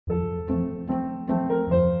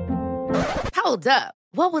Hold up.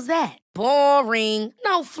 What was that? Boring.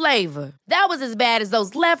 No flavor. That was as bad as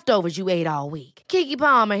those leftovers you ate all week. Keke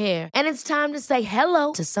Palmer here, and it's time to say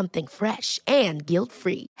hello to something fresh and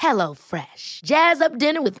guilt-free. Hello Fresh. Jazz up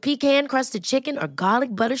dinner with pecan-crusted chicken or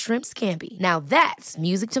garlic butter shrimp scampi. Now that's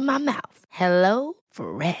music to my mouth. Hello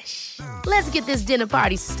Fresh. Let's get this dinner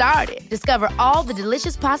party started. Discover all the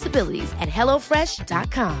delicious possibilities at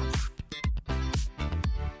hellofresh.com.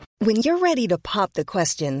 When you're ready to pop the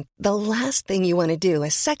question, the last thing you want to do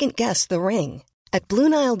is second-guess the ring. At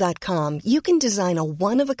BlueNile.com, you can design a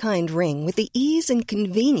one-of-a-kind ring with the ease and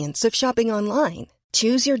convenience of shopping online.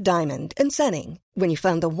 Choose your diamond and setting. When you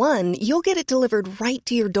find the one, you'll get it delivered right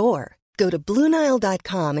to your door. Go to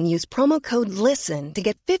BlueNile.com and use promo code LISTEN to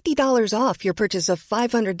get $50 off your purchase of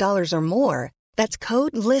 $500 or more. That's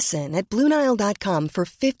code LISTEN at BlueNile.com for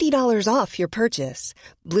 $50 off your purchase.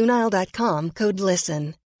 BlueNile.com, code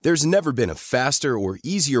LISTEN. There's never been a faster or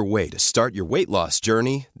easier way to start your weight loss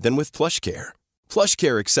journey than with PlushCare.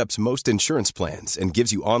 PlushCare accepts most insurance plans and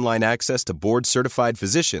gives you online access to board-certified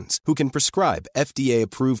physicians who can prescribe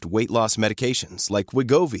FDA-approved weight loss medications like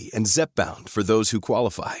Wegovy and Zepbound for those who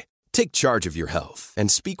qualify. Take charge of your health and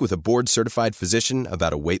speak with a board-certified physician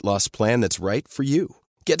about a weight loss plan that's right for you.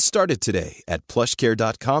 Get started today at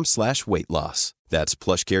plushcare.com/weight-loss. That's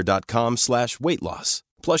plushcare.com/weight-loss.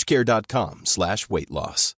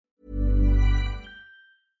 plushcare.com/weight-loss.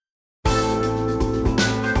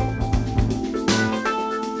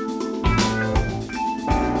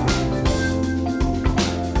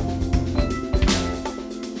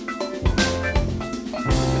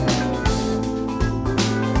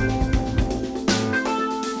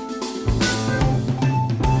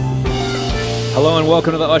 Hello and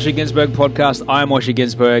welcome to the Osher Günsberg podcast. I'm Osher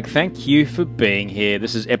Günsberg. Thank you for being here.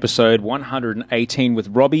 This is episode 118 with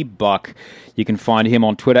Robbie Buck. You can find him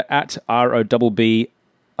on Twitter at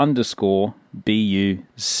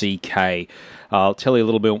ROBB_BUCK. I'll tell you a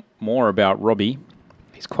little bit more about Robbie.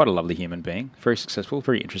 He's quite a lovely human being, very successful,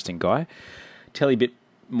 very interesting guy. Tell you a bit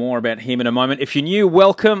more about him in a moment. If you're new,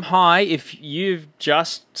 welcome. Hi. If you've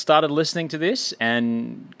just started listening to this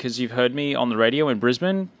and because you've heard me on the radio in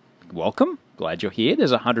Brisbane, welcome. Glad you're here.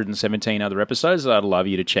 There's 117 other episodes that I'd love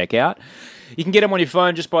you to check out. You can get them on your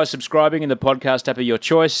phone just by subscribing in the podcast app of your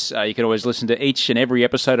choice. You can always listen to each and every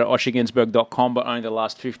episode at oshergunsberg.com, but only the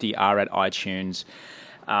last 50 are at iTunes.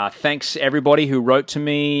 Thanks everybody who wrote to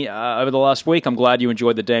me over the last week. I'm glad you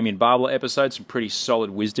enjoyed the Damien Barbler episode. Some pretty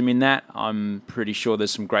solid wisdom in that. I'm pretty sure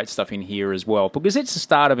there's some great stuff in here as well, because it's the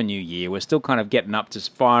start of a new year. We're still kind of getting up to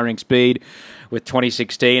firing speed with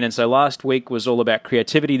 2016, and so last week was all about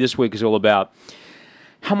creativity. This week is all about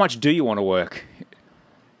how much do you want to work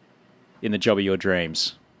in the job of your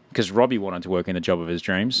dreams, because Robbie wanted to work in the job of his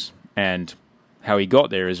dreams, and how he got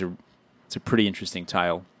there it's a pretty interesting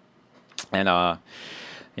tale. And I'm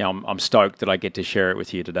stoked that I get to share it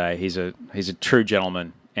with you today. He's a true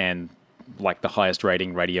gentleman and like the highest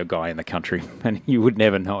rating radio guy in the country, and you would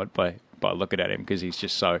never know it by looking at him, because he's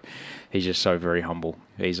just so very humble.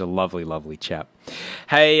 He's a lovely, lovely chap.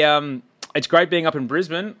 Hey, it's great being up in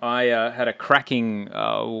Brisbane. I had a cracking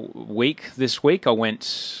week this week. I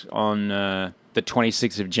went on the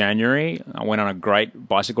 26th of January. I went on a great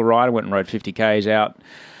bicycle ride. I went and rode 50 Ks out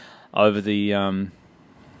over the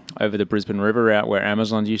Brisbane River, out where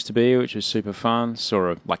Amazon used to be, which was super fun.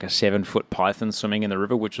 Saw a 7-foot python swimming in the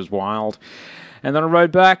river, which was wild. And then I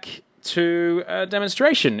rode back to a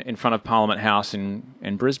demonstration in front of Parliament House in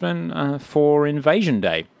Brisbane for Invasion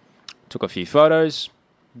Day. Took a few photos,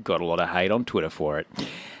 got a lot of hate on Twitter for it.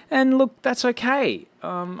 And look, that's okay.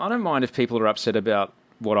 I don't mind if people are upset about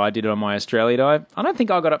what I did on my Australia Day. I don't think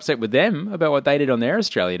I got upset with them about what they did on their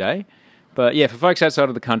Australia Day. But yeah, for folks outside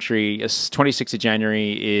of the country, 26th of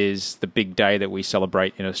January is the big day that we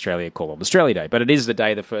celebrate in Australia called Australia Day. But it is the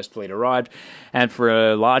day the first fleet arrived. And for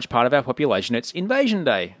a large part of our population, it's Invasion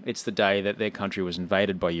Day. It's the day that their country was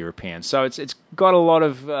invaded by Europeans. So it's got a lot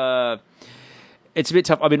of... it's a bit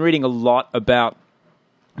tough. I've been reading a lot about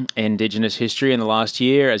Indigenous history in the last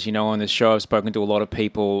year. As you know, on this show, I've spoken to a lot of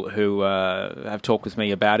people who have talked with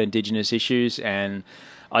me about Indigenous issues. And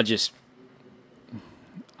I just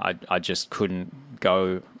couldn't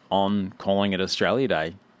go on calling it Australia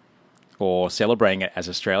Day or celebrating it as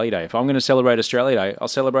Australia Day. If I'm going to celebrate Australia Day, I'll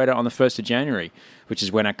celebrate it on the 1st of January, which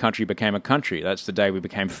is when our country became a country. That's the day we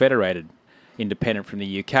became federated, independent from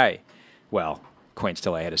the UK. Well, Queen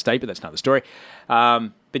still a head of state, but that's another story.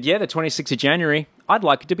 But yeah, the 26th of January, I'd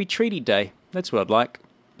like it to be Treaty Day. That's what I'd like.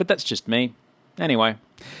 But that's just me. Anyway.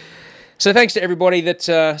 So thanks to everybody that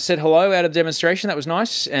said hello out of the demonstration. That was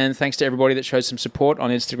nice. And thanks to everybody that showed some support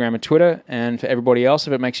on Instagram and Twitter. And for everybody else,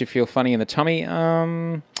 if it makes you feel funny in the tummy,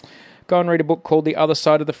 got go and read a book called The Other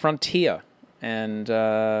Side of the Frontier and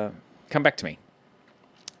come back to me.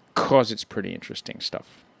 Because it's pretty interesting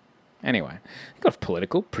stuff. Anyway, it got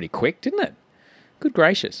political pretty quick, didn't it? Good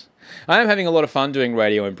gracious. I am having a lot of fun doing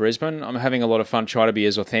radio in Brisbane. I'm having a lot of fun trying to be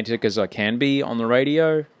as authentic as I can be on the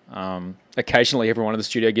radio. Occasionally, everyone in the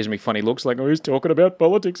studio gives me funny looks like, oh, he's talking about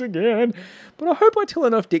politics again. But I hope I tell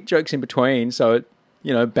enough dick jokes in between so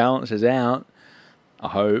it, balances out. I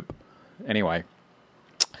hope. Anyway.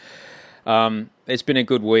 It's been a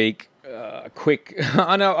good week. Quick.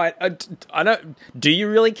 I know. I know. Do you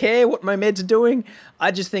really care what my meds are doing?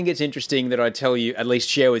 I just think it's interesting that I tell you, at least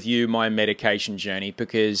share with you my medication journey,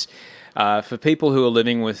 because for people who are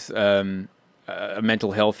living with a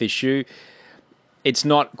mental health issue, it's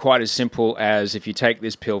not quite as simple as if you take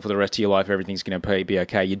this pill for the rest of your life, everything's going to be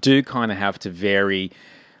okay. You do kind of have to vary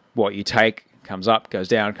what you take. Comes up, goes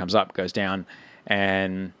down, comes up, goes down.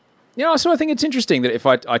 And, so I think it's interesting that if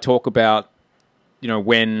I talk about,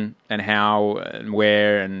 when and how and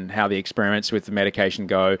where and how the experiments with the medication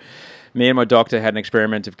go. Me and my doctor had an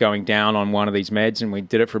experiment of going down on one of these meds, and we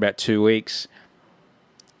did it for about 2 weeks.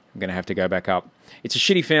 I'm going to have to go back up. It's a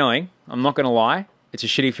shitty feeling. I'm not going to lie. It's a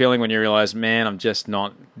shitty feeling when you realize, man, I'm just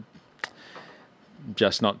not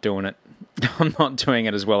doing it. I'm not doing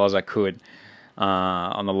it as well as I could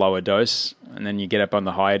on the lower dose. And then you get up on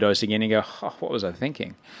the higher dose again and you go, oh, what was I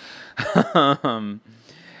thinking?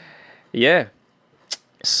 Yeah.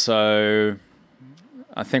 So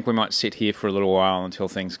I think we might sit here for a little while until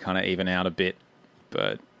things kind of even out a bit.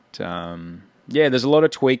 But there's a lot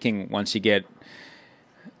of tweaking once you get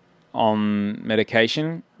on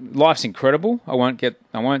medication. Life's incredible. I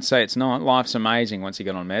won't say it's not. Life's amazing once you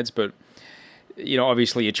get on meds, but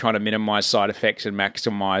obviously you're trying to minimize side effects and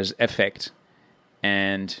maximize effect.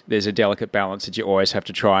 And there's a delicate balance that you always have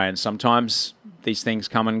to try, and sometimes these things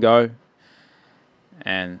come and go.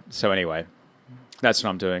 And so anyway, that's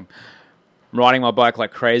what I'm doing. I'm riding my bike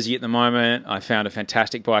like crazy at the moment. I found a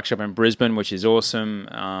fantastic bike shop in Brisbane, which is awesome.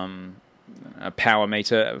 A power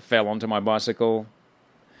meter fell onto my bicycle.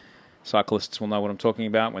 Cyclists will know what I'm talking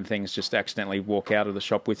about when things just accidentally walk out of the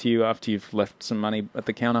shop with you after you've left some money at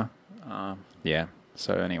the counter.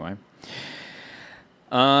 So anyway.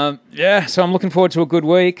 So I'm looking forward to a good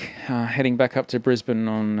week. Heading back up to Brisbane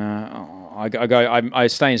on... I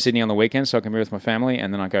stay in Sydney on the weekend so I can be with my family,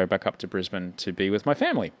 and then I go back up to Brisbane to be with my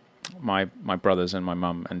family. My brothers and my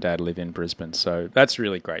mum and dad live in Brisbane, so that's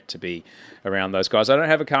really great to be around those guys. I don't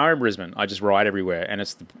have a car in Brisbane. I just ride everywhere, and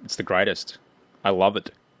it's the greatest. I love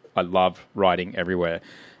it. I love riding everywhere.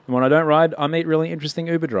 And when I don't ride, I meet really interesting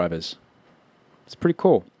Uber drivers. It's pretty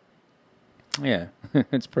cool. Yeah,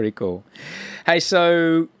 it's pretty cool. Hey,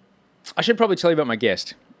 so I should probably tell you about my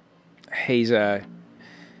guest. He's a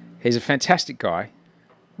fantastic guy.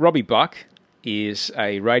 Robbie Buck is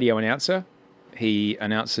a radio announcer. He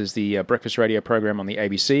announces the breakfast radio program on the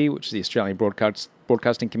ABC, which is the Australian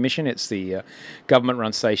Broadcasting Commission. It's the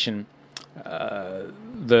government-run station.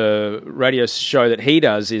 The radio show that he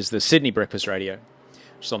does is the Sydney Breakfast Radio,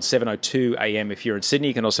 which is on 7:02 a.m. if you're in Sydney.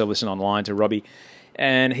 You can also listen online to Robbie.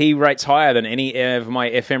 And he rates higher than any of my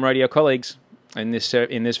FM radio colleagues in this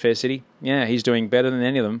fair city. Yeah, he's doing better than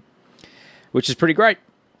any of them, which is pretty great.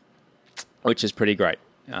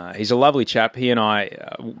 He's a lovely chap. He and I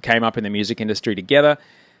came up in the music industry together,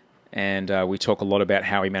 and we talk a lot about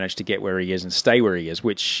how he managed to get where he is and stay where he is,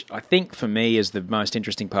 which I think for me is the most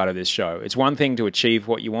interesting part of this show. It's one thing to achieve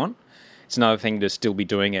what you want. It's another thing to still be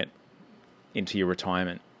doing it into your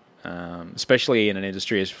retirement, especially in an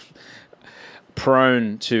industry as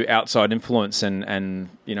prone to outside influence and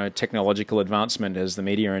technological advancement as the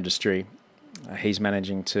media industry. He's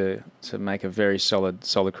managing to make a very solid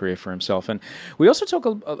career for himself. And we also talk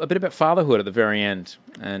a bit about fatherhood at the very end,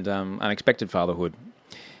 and unexpected fatherhood.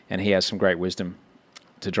 And he has some great wisdom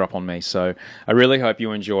to drop on me. So I really hope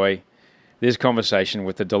you enjoy this conversation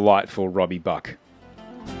with the delightful Robbie Buck.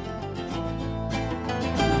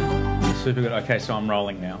 Super good. Okay, so I'm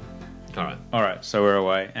rolling now. All right, so we're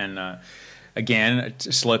away. And again, it's a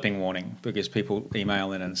slurping warning, because people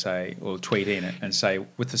email in and say, or tweet in it and say,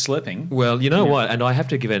 with the slurping... Well, you know what? And I have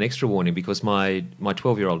to give an extra warning, because my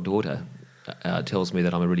 12-year-old daughter tells me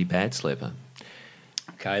that I'm a really bad slurper.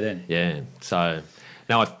 Okay, then. Yeah, so...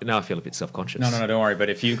 Now I feel a bit self-conscious. No, don't worry. But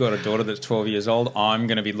if you've got a daughter that's 12 years old, I'm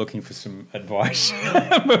going to be looking for some advice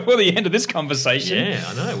before the end of this conversation. Yeah,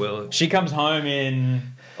 I know. Well, she comes home in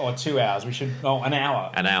 2 hours. An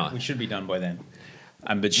hour. An hour. We should be done by then.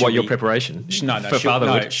 But your preparation? For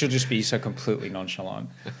fatherhood? No, she'll just be so completely nonchalant.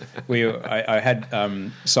 I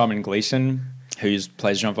had Simon Gleeson, who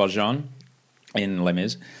plays Jean Valjean in Les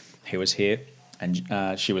Mis. He was here.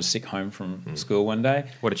 and she was sick home from school one day.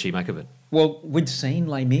 What did she make of it? Well, we'd seen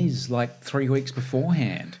Les Mis like 3 weeks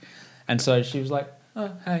beforehand, and so she was like,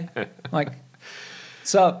 "Oh, hey," like,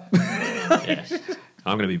 "What's up?" Yeah.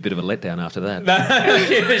 I'm going to be a bit of a letdown after that.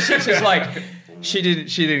 She was like, she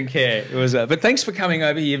didn't care. It was, but thanks for coming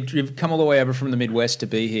over. You've come all the way over from the Midwest to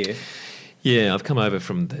be here. Yeah, I've come over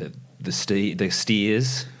from the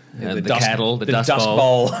steers, the cattle, the Dust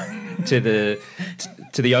Bowl, Bowl. to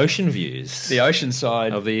the ocean views, The ocean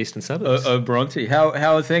side of the eastern suburbs. of Bronte. How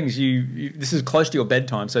are things? You this is close to your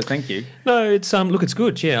bedtime, so thank you. No, it's look, it's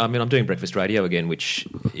good. Yeah, I mean, I'm doing breakfast radio again, which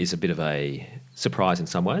is a bit of a surprise in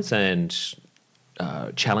some ways and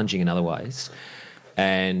challenging in other ways,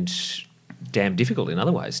 and damn difficult in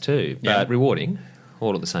other ways too, but rewarding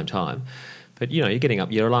all at the same time. But you're getting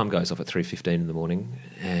up. Your alarm goes off at 3:15 in the morning,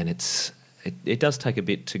 and it does take a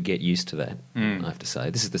bit to get used to that. I have to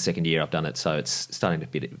say, this is the second year I've done it, so it's starting to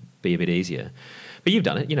be a bit easier. But you've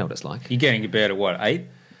done it. You know what it's like. You're getting to bed at what, 8?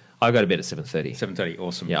 I go to bed at 7:30. 7:30.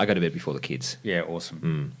 Awesome. Yeah, I go to bed before the kids. Yeah,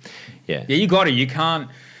 awesome. Yeah. Yeah, you got to. You can't.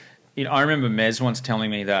 I remember Mez once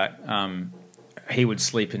telling me that he would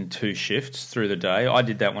sleep in 2 shifts through the day. I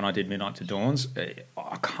did that when I did Midnight to Dawns.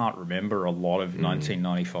 I can't remember a lot of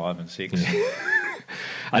 1995 and 6.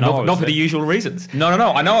 And not for the usual reasons. No.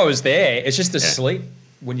 I know I was there. It's just the sleep.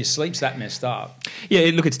 When your sleep's that messed up.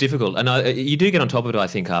 Yeah, look, it's difficult. And you do get on top of it, I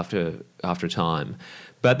think, after a time.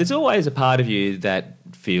 But there's always a part of you that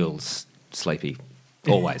feels sleepy.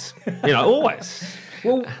 Always. Always.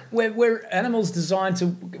 Well, we're animals designed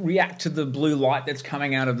to react to the blue light that's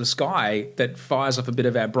coming out of the sky that fires off a bit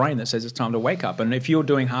of our brain that says it's time to wake up. And if you're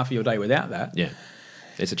doing half of your day without that... Yeah.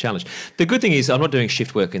 It's a challenge. The good thing is I'm not doing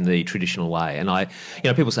shift work in the traditional way. And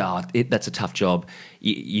people say, that's a tough job.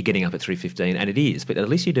 You're getting up at 3:15, and it is. But at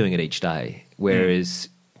least you're doing it each day. Whereas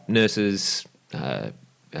nurses,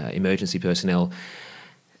 emergency personnel,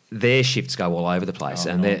 their shifts go all over the place,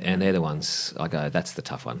 and they're the ones I go, that's the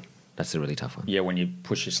tough one. That's the really tough one. Yeah, when you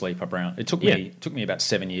push your sleep up around. It took me about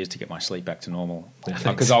 7 years to get my sleep back to normal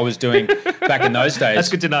because I was doing back in those days. That's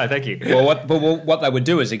good to know. Thank you. Well, what they would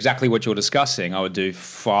do is exactly what you're discussing. I would do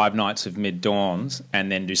 5 nights of mid-dawns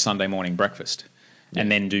and then do Sunday morning breakfast and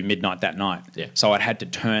then do midnight that night. Yeah. So I'd had to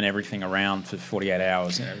turn everything around for 48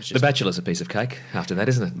 hours. It was just, The Bachelor's a piece of cake after that,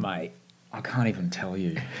 isn't it? Mate, I can't even tell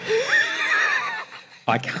you.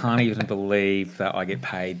 I can't even believe that I get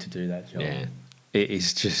paid to do that job. Yeah. It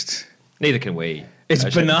is just... Neither can we. It's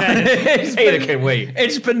bananas. Neither can we.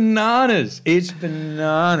 It's bananas. It's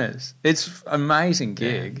bananas. It's an amazing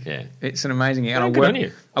gig. Yeah. It's an amazing gig. Yeah, And good on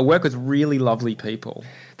you. I work with really lovely people.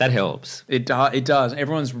 That helps. It does.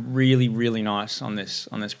 Everyone's really, really nice on this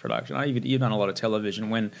production. You've done a lot of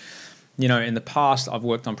television. When, in the past, I've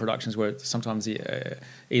worked on productions where sometimes either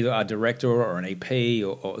a director or an EP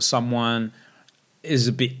or someone is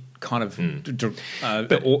a bit kind of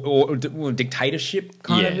or dictatorship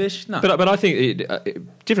kind of ish. No. But I think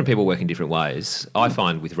different people work in different ways. I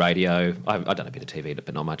find with radio, I've done a bit of TV,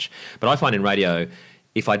 but not much. But I find in radio,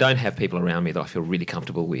 if I don't have people around me that I feel really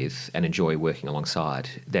comfortable with and enjoy working alongside,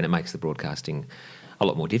 then it makes the broadcasting a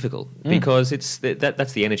lot more difficult because it's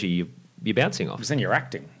that's the energy you're bouncing off. Because then you're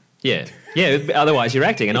acting. Yeah. Otherwise, you're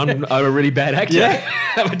acting, and I'm a really bad actor. Yeah.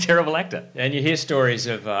 I'm a terrible actor. And you hear stories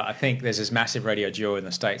of, I think there's this massive radio duo in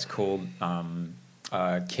the States called Kevin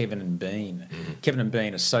and Bean. Mm-hmm. Kevin and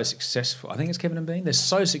Bean are so successful. I think it's Kevin and Bean. They're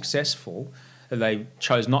so successful that they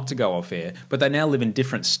chose not to go off air, but they now live in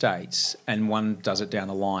different states, and one does it down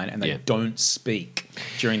the line, and they don't speak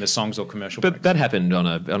during the songs or commercial breaks. But that happened on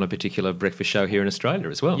a particular breakfast show here in Australia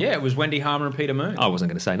as well. Yeah, it was Wendy Harmer and Peter Moon. I wasn't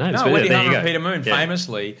going to say names. No, Wendy Harmer and Peter Moon,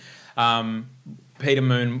 famously. Peter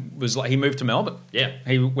Moon he moved to Melbourne. Yeah.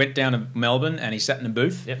 He went down to Melbourne and he sat in a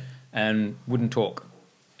booth and wouldn't talk.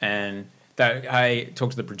 And I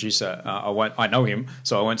talked to the producer. I know him,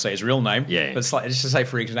 so I won't say his real name. Yeah. But let's just say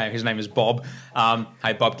for his name is Bob.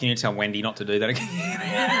 Hey, Bob, can you tell Wendy not to do that again?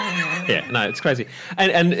 Yeah, no, it's crazy.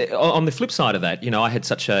 And on the flip side of that, I had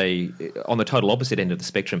on the total opposite end of the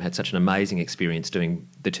spectrum, had such an amazing experience doing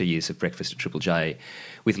the 2 years of Breakfast at Triple J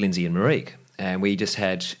with Lindsay and Marique. And we just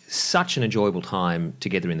had such an enjoyable time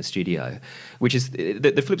together in the studio, which is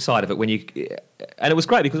the flip side of it. And it was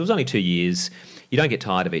great because it was only 2 years. You don't get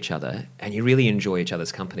tired of each other, and you really enjoy each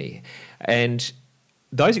other's company. And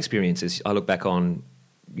those experiences, I look back on,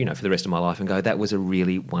 for the rest of my life and go, that was a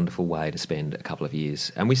really wonderful way to spend a couple of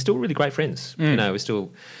years. And we're still really great friends. We're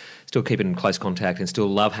still keeping in close contact and still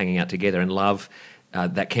love hanging out together and love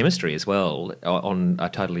that chemistry as well on a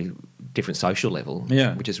totally different social level,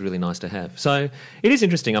 which is really nice to have. So it is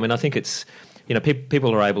interesting. I mean, I think it's,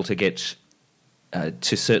 people are able to get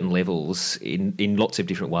to certain levels in lots of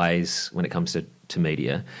different ways when it comes to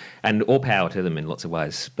media, and all power to them in lots of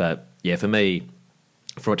ways. But yeah, for me,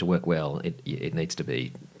 for it to work well, it needs to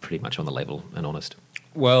be pretty much on the level and honest.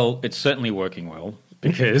 Well, it's certainly working well,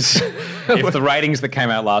 because if the ratings that came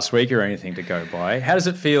out last week are anything to go by, how does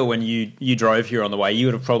it feel when you drove here on the way? You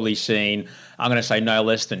would have probably seen, I'm going to say, no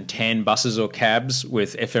less than 10 buses or cabs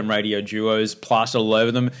with FM radio duos plastered all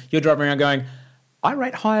over them. You're driving around going, I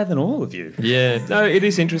rate higher than all of you. Yeah, no, it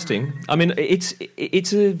is interesting. I mean,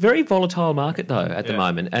 it's a very volatile market, though, at the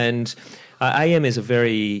moment. And AM is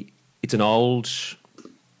it's an old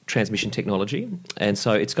transmission technology, and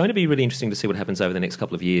so it's going to be really interesting to see what happens over the next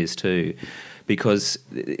couple of years too, because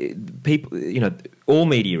people, all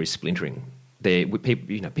media is splintering.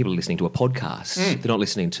 People are listening to a podcast. They're not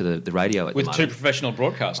listening to the radio at the moment. With two professional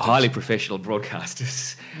broadcasters. Highly professional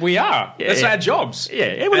broadcasters. We are. That's our jobs.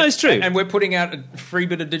 Yeah, well, that's true. And we're putting out a free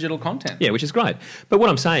bit of digital content. Yeah, which is great. But what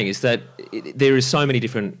I'm saying is that there is so many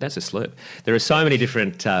different... That's a slurp. There are so many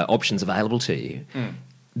different options available to you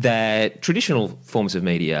that traditional forms of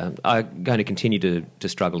media are going to continue to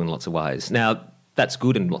struggle in lots of ways. Now, that's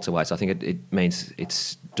good in lots of ways. I think it means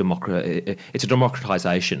it's a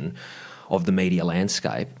democratisation of the media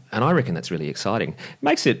landscape, and I reckon that's really exciting. It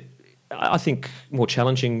makes it, I think, more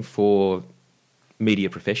challenging for media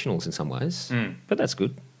professionals in some ways, but that's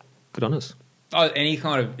good. Good on us. Any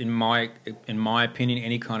kind of, in my opinion,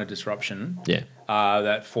 any kind of disruption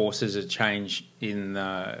that forces a change in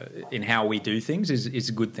how we do things is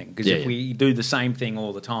a good thing. Because if we do the same thing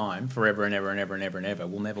all the time, forever and ever and ever and ever and ever,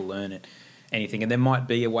 we'll never learn anything. And there might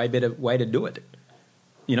be a way better way to do it,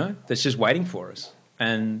 that's just waiting for us.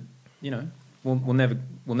 And we'll never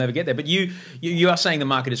get there. But you are saying the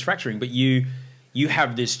market is fracturing, but you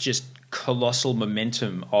have this just colossal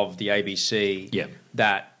momentum of the ABC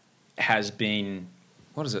that has been,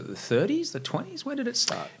 what is it, the 30s, the 20s? Where did it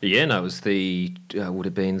start? Yeah, no, it was would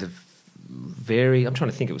have been the very, I'm trying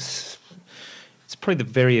to think, it's probably the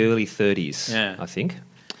very early 30s, I think.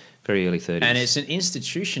 Very early 30s. And it's an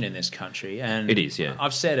institution in this country. And it is, yeah.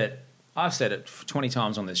 I've said it 20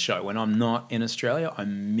 times on this show. When I'm not in Australia, I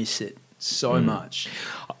miss it so much.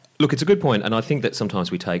 Look, it's a good point, and I think that sometimes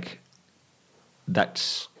we take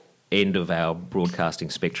that end of our broadcasting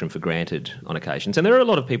spectrum for granted on occasions. And there are a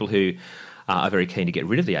lot of people who are very keen to get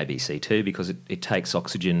rid of the ABC too, because it takes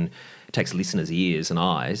oxygen, it takes listeners' ears and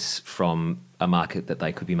eyes from a market that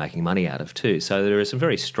they could be making money out of too. So there are some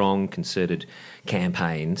very strong concerted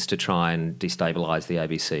campaigns to try and destabilise the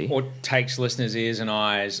ABC. Or takes listeners' ears and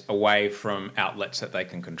eyes away from outlets that they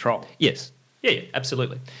can control. Yes. Yeah,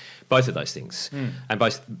 absolutely. Both of those things. And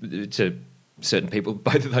both, to certain people,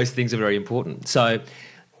 both of those things are very important. So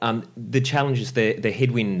the challenges, the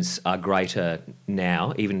headwinds are greater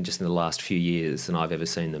now, even just in the last few years, than I've ever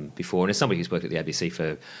seen them before. And as somebody who's worked at the ABC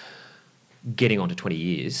for getting on to 20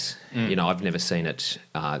 years, I've never seen it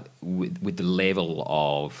with the level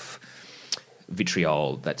of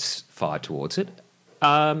vitriol that's fired towards it.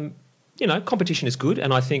 Competition is good,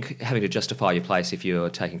 and I think having to justify your place if you're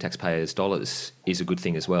taking taxpayers' dollars is a good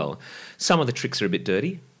thing as well. Some of the tricks are a bit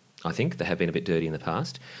dirty, I think. They have been a bit dirty in the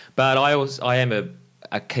past. But I am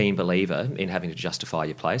a keen believer in having to justify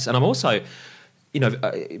your place. And I'm also,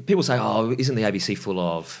 people say, isn't the ABC full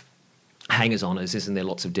of hangers-oners? Isn't there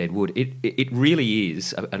lots of dead wood? It really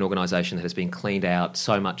is an organisation that has been cleaned out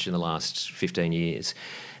so much in the last 15 years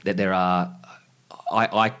that there are...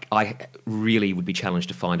 I really would be challenged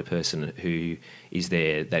to find a person who is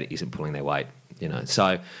there that isn't pulling their weight,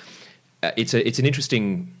 So it's an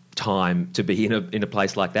interesting time to be in a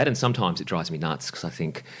place like that, and sometimes it drives me nuts because I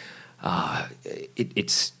think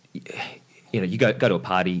it's you go to a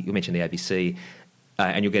party, you mention the ABC,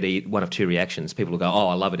 and you'll get one of two reactions. People will go, "Oh,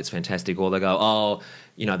 I love it, it's fantastic," or they'll go, "Oh,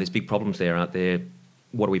 there's big problems there, aren't there?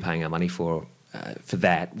 What are we paying our money for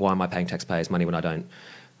that? Why am I paying taxpayers' money when I don't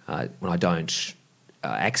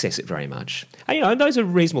access it very much?" And those are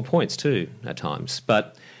reasonable points too at times.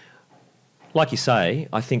 But like you say,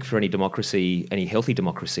 I think for any democracy, any healthy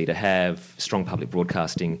democracy, to have strong public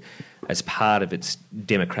broadcasting as part of its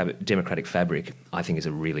democratic fabric, I think is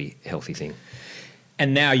a really healthy thing.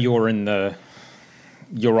 And now you're right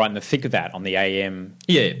in the thick of that on the AM,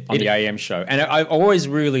 the AM show. And I've always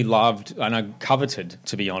really loved, and I coveted,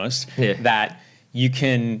 to be honest, that you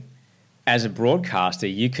can, as a broadcaster,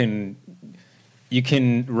 you can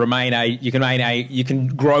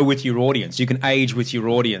grow with your audience. You can age with your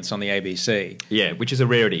audience on the ABC. Yeah, which is a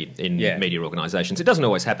rarity in media organisations. It doesn't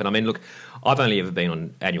always happen. I mean, look, I've only ever been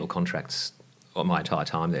on annual contracts my entire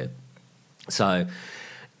time there. So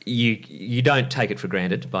you don't take it for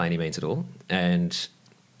granted by any means at all. And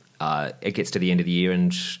it gets to the end of the year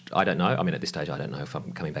and I don't know. I mean, at this stage, I don't know if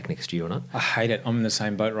I'm coming back next year or not. I hate it. I'm in the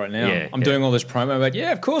same boat right now. Yeah, I'm doing all this promo about,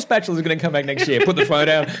 of course Bachelors are going to come back next year. Put the phone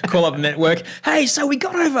down, call up the network. Hey, so we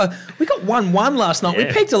got 1-1 last night. Yeah.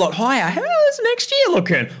 We peaked a lot higher. How's next year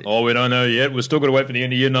looking? Oh, we don't know yet. We're still going to wait for the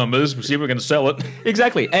end of year numbers. We'll see if we're going to sell it.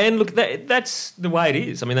 Exactly. And look, that's the way it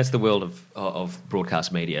is. I mean, that's the world of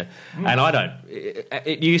broadcast media. And I don't...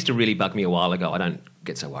 It used to really bug me a while ago. I don't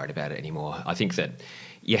get so worried about it anymore. I think that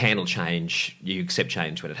you handle change, you accept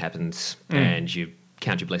change when it happens, and you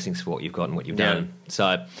count your blessings for what you've got and what you've done.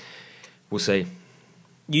 So we'll see.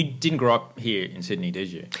 You didn't grow up here in Sydney, did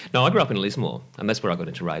you? No, I grew up in Lismore, and that's where I got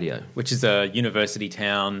into radio. Which is a university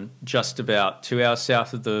town just about 2 hours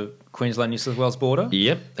south of the Queensland-New South Wales border?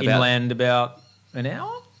 Yep. Inland about an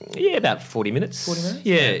hour? Yeah, about 40 minutes. 40 minutes?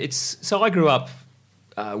 Yeah, so I grew up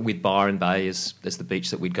with Byron Bay as the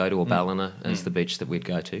beach that we'd go to, or Ballina as the beach that we'd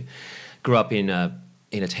go to. Grew up in a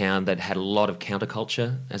town that had a lot of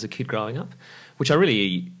counterculture as a kid growing up, which I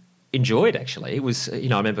really enjoyed, actually. It was, I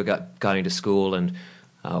remember going to school and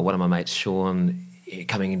one of my mates, Sean,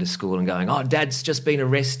 coming into school and going, "Oh, Dad's just been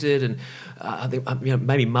arrested," and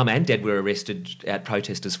maybe Mum and Dad were arrested at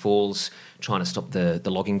Protesters Falls trying to stop the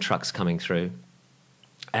logging trucks coming through.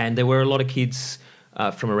 And there were a lot of kids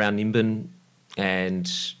from around Nimbin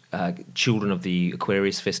and children of the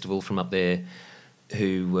Aquarius Festival from up there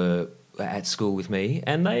who were at school with me,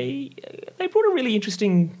 and they brought a really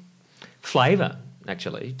interesting flavour,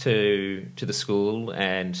 actually, to the school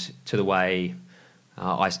and to the way...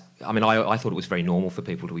 I thought it was very normal for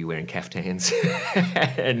people to be wearing caftans,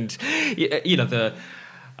 and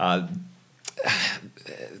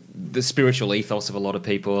the spiritual ethos of a lot of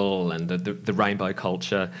people, and the rainbow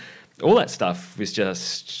culture, all that stuff was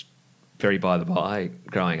just very by the by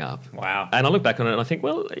growing up. Wow! And I look back on it and I think,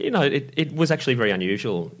 well, it was actually very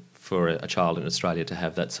unusual for a child in Australia to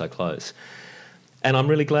have that so close. And I'm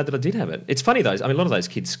really glad that I did have it. It's funny though. I mean, a lot of those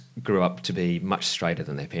kids grew up to be much straighter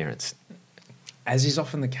than their parents. As is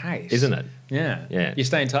often the case. Isn't it? Yeah. Yeah. You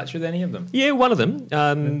stay in touch with any of them? Yeah, one of them.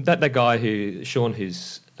 That guy Sean,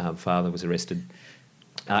 whose father was arrested,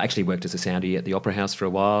 actually worked as a soundie at the Opera House for a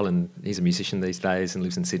while, and he's a musician these days and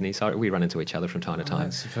lives in Sydney, so we run into each other from time to time.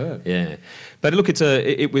 That's superb. Yeah. But look,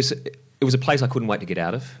 it was a place I couldn't wait to get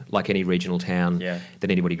out of, like any regional town that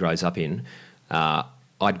anybody grows up in.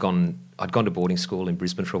 I'd gone to boarding school in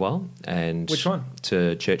Brisbane for a while. And which one?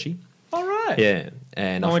 To Churchie. All right. Yeah.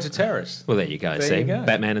 And I went to Terrace. Well, there you go. There you go.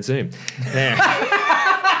 Batman and Zoom. Yeah.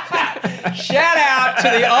 Shout out to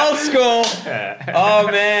the old school. Oh,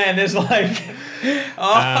 man, there's like...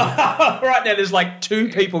 right now there's like two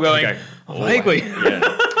people going, vaguely.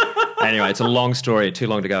 Yeah. Anyway, it's a long story, too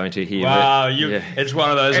long to go into here. Wow, it's one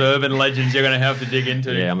of those urban legends you're going to have to dig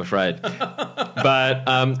into. Yeah, I'm afraid. But,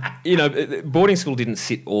 boarding school didn't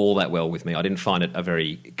sit all that well with me. I didn't find it a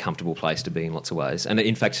very comfortable place to be in lots of ways. And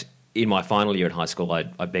in fact, in my final year at high school, I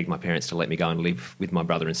begged my parents to let me go and live with my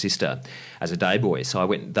brother and sister as a day boy. So I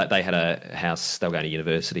went. They had a house. They were going to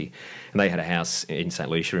university, and they had a house in St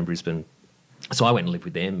Lucia in Brisbane. So I went and lived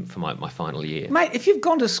with them for my final year. Mate, if you've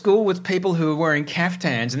gone to school with people who are wearing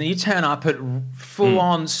caftans and then you turn up at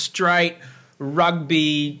full-on straight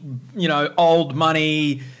rugby, old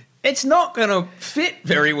money, it's not going to fit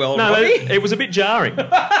very well, No, Robbie. it was a bit jarring.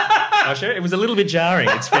 It was a little bit jarring,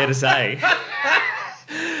 it's fair to say.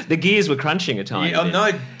 The gears were crunching at times. Yeah,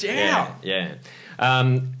 no doubt. Yeah.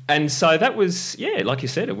 And so that was, like you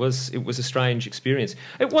said, it was a strange experience.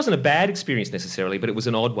 It wasn't a bad experience necessarily, but it was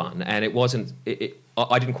an odd one, and it wasn't.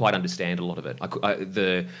 I didn't quite understand a lot of it.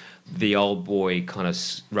 The old boy kind of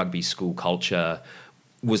rugby school culture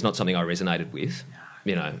was not something I resonated with,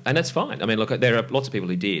 and that's fine. I mean, look, there are lots of people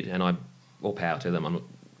who did, and all power to them. I'm not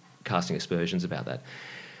casting aspersions about that.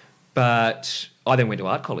 But I then went to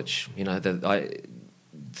art college. I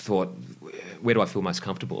thought, where do I feel most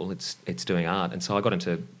comfortable? It's doing art. And so I got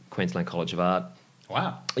into Queensland College of Art.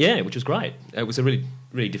 Wow. Yeah, which was great. It was a really,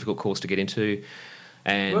 really difficult course to get into.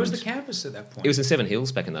 And where was the campus at that point? It was in Seven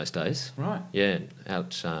Hills back in those days. Right. Yeah,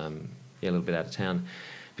 out, a little bit out of town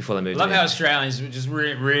before they moved. I love how Australians just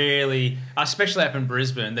really, especially up in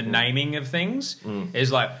Brisbane, the naming of things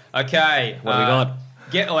is like, okay, what have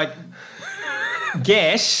we got?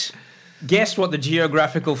 Guess what the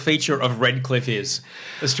geographical feature of Redcliffe is.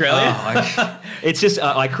 Australia. It's just,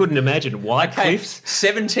 I couldn't imagine white cliffs.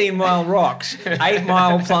 17-mile rocks,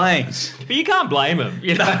 8-mile plains. But you can't blame them.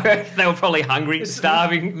 They were probably hungry,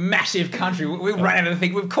 starving. Massive country. We've run out of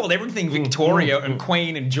things. We've called everything Victoria and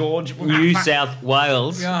Queen and George. New South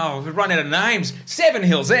Wales. Oh, we've run out of names. Seven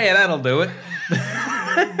Hills. There, that'll do it.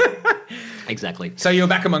 Exactly. So you're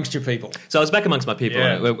back amongst your people. So I was back amongst my people,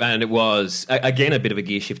 Yeah. and it was, again, a bit of a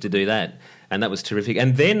gear shift to do that, and that was terrific.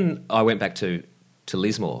 And then I went back to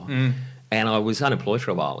Lismore, and I was unemployed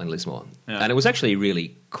for a while in Lismore, and it was actually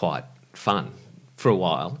really quite fun for a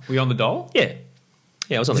while. Were you on the dole? Yeah.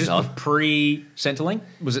 Yeah, I was on Was the this dole. pre-Centrelink?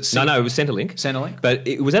 Was it? No, it was Centrelink. Centrelink? But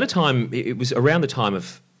it was at a time, it was around the time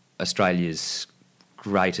of Australia's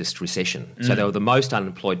greatest recession. So they were the most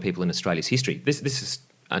unemployed people in Australia's history. This is...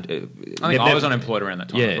 I think I was unemployed around that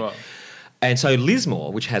time as well. And so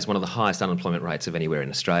Lismore, which has one of the highest unemployment rates of anywhere in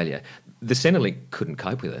Australia, the Centrelink couldn't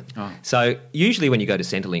cope with it. Oh. So usually when you go to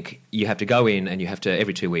Centrelink, you have to go in and you have to,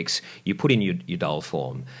 every 2 weeks, you put in your dole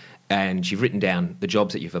form and you've written down the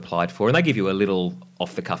jobs that you've applied for, and they give you a little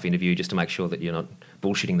off-the-cuff interview just to make sure that you're not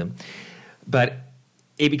bullshitting them. But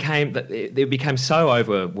it became so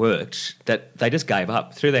overworked that they just gave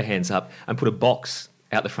up, threw their hands up and put a box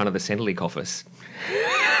out the front of the Centrelink office.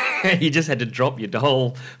 You just had to drop your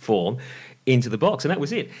dole form into the box, and that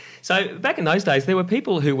was it. So back in those days, there were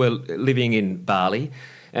people who were living in Bali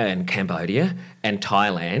and Cambodia and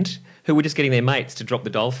Thailand who were just getting their mates to drop the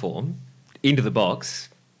dole form into the box.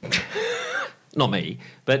 Not me,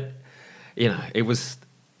 but, you know, it was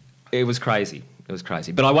crazy. It was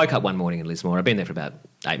crazy. But I woke up one morning in Lismore. I'd been there for about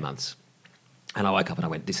 8 months. And I woke up and I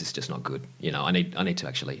went, this is just not good. You know, I need to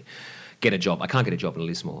actually get a job. I can't get a job in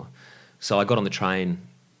Lismore. So I got on the train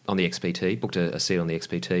on the XPT, booked a seat on the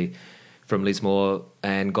XPT from Lismore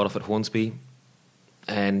and got off at Hornsby.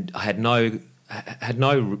 And I had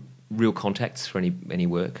no real contacts for any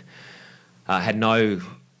work. I had no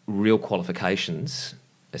real qualifications,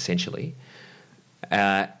 essentially.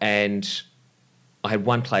 And I had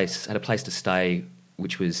a place to stay,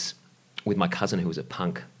 which was with my cousin who was a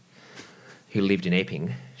punk, who lived in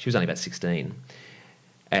Epping. She was only about 16.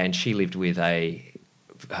 And she lived with a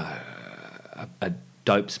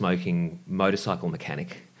dope-smoking motorcycle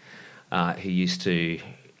mechanic who used to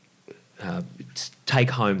take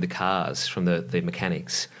home the cars from the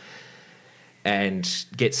mechanics and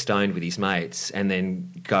get stoned with his mates and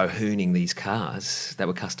then go hooning these cars that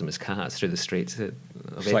were customers' cars through the streets of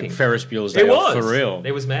It's Epping. like Ferris Bueller's Day Off for real.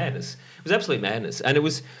 It was madness. It was absolute madness. And it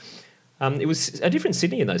was a different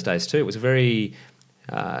Sydney in those days too. It was a very,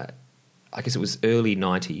 I guess it was early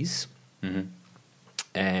 90s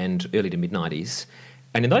and early to mid-90s.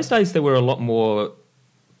 And in those days there were a lot more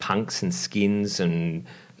punks and skins and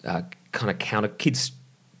kind of kids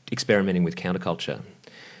experimenting with counterculture.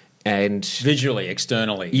 And visually,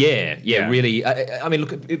 externally. Yeah. Really. I mean,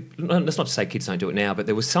 look, that's not to say kids don't do it now, but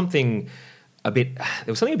there was something a bit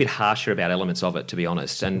harsher about elements of it, to be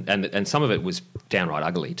honest, and some of it was downright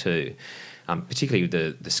ugly too, particularly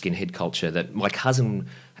the skinhead culture that my cousin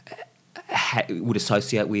would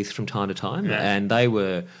associate with from time to time, and they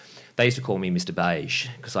used to call me Mr. Beige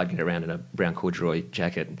because I'd get around in a brown corduroy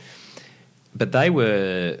jacket. But they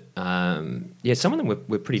were, some of them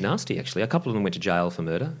were pretty nasty, actually. A couple of them went to jail for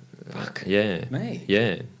murder. Fuck. Yeah. Me.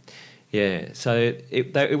 Yeah. So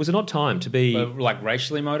it was an odd time to be... Like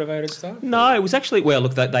racially motivated stuff? No, it was actually... Well,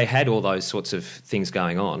 look, they had all those sorts of things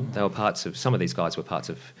going on. They were parts of... Some of these guys were parts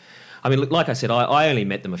of... I mean, like I said, I only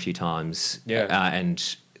met them a few times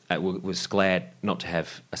and was glad not to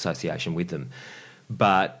have association with them.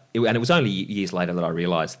 But... it was only years later that I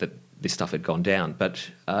realised that this stuff had gone down. But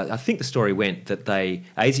I think the story went that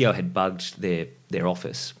ASIO had bugged their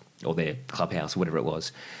office or their clubhouse or whatever it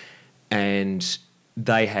was, and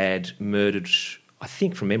they had murdered, I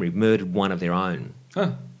think from memory, one of their own.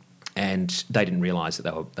 Huh. And they didn't realise that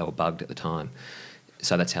they were bugged at the time.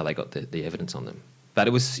 So that's how they got the evidence on them. But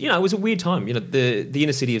it was, it was a weird time. The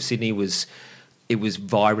inner city of Sydney was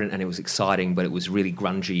vibrant and it was exciting, but it was really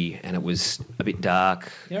grungy and it was a bit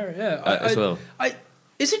dark. As well.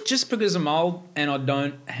 Is it just because I'm old and I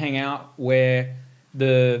don't hang out where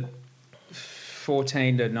the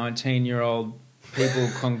 14 to 19-year-old people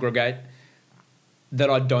congregate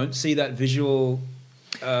that I don't see that visual?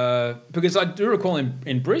 Because I do recall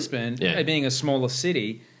in Brisbane, being a smaller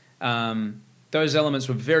city, those elements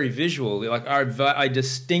were very visual. Like I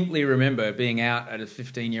distinctly remember being out at a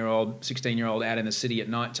 15-year-old, 16-year-old out in the city at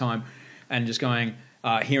night time and just going,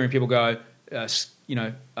 hearing people go,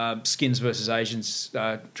 Skins versus Asians,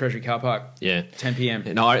 Treasury Car Park, 10 p.m.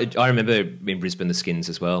 No, I remember in Brisbane the Skins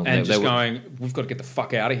as well. And going, we've got to get the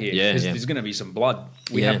fuck out of here. There's going to be some blood.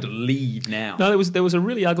 We have to leave now. No, there was a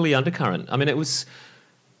really ugly undercurrent. I mean, it was...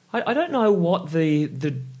 I don't know what I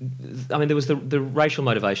mean, there was the racial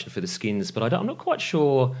motivation for the Skins, but I'm not quite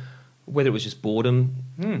sure whether it was just boredom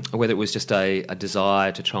or whether it was just a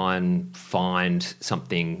desire to try and find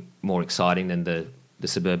something more exciting than the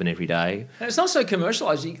suburban everyday. And it's not so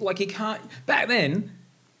commercialised. You can't... Back then,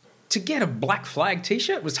 to get a Black Flag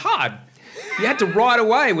T-shirt was hard. You had to write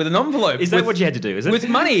away with an envelope. Is that what you had to do, is it? With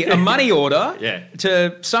money, a money order Yeah.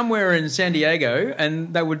 to somewhere in San Diego,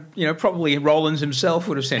 and they would, probably Rollins himself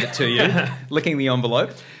would have sent it to you, licking the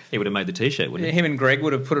envelope. He would have made the T-shirt, wouldn't he? Him and Greg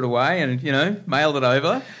would have put it away and, mailed it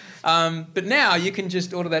over. But now you can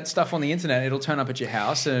just order that stuff on the internet. It'll turn up at your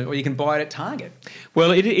house, or you can buy it at Target.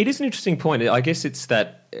 Well, it is an interesting point. I guess it's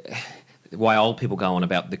that why old people go on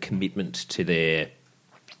about the commitment to their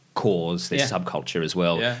cause, their subculture as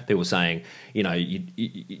well. Yeah. People saying,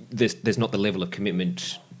 there's not the level of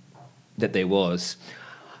commitment that there was.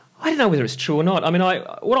 I don't know whether it's true or not. I mean,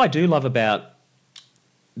 what I do love about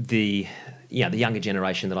the younger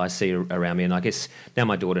generation that I see around me, and I guess now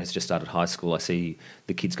my daughter has just started high school. I see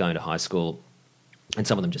the kids going to high school, and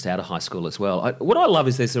some of them just out of high school as well. What I love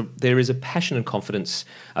is there is a passion and confidence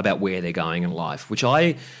about where they're going in life, which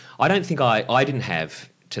I don't think I didn't have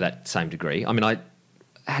to that same degree. I mean, I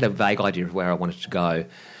had a vague idea of where I wanted to go,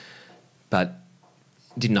 but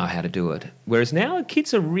didn't know how to do it. Whereas now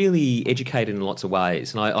kids are really educated in lots of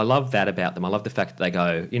ways, and I love that about them. I love the fact that they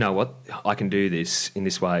go, you know what, I can do this in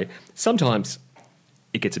this way. Sometimes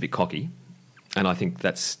it gets a bit cocky, and I think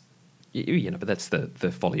that's, but that's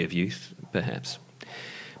the folly of youth, perhaps.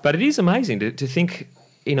 But it is amazing to think,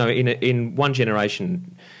 in one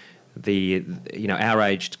generation, our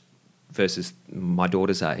age versus my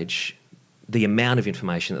daughter's age, the amount of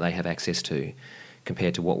information that they have access to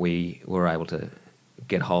compared to what we were able to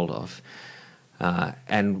get hold of,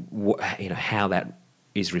 and how that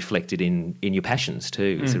is reflected in your passions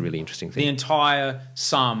too. It's a really interesting thing. The entire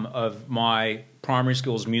sum of my primary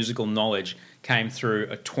school's musical knowledge came through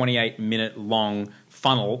a 28-minute long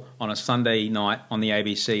funnel on a Sunday night on the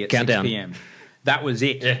ABC at Countdown. 6 p.m. That was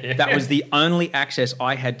it. Yeah. That was the only access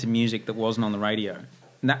I had to music that wasn't on the radio.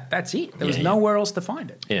 And that's it. There was nowhere else to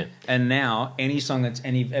find it. Yeah. And now any song that's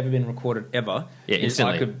ever been recorded ever,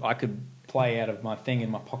 instantly. I could play out of my thing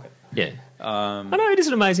in my pocket. Yeah. I know, it is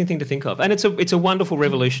an amazing thing to think of, and it's a wonderful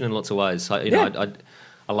revolution in lots of ways. I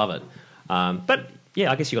love it. But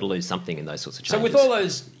yeah, I guess you got to lose something in those sorts of changes. So with all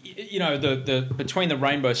those, the between the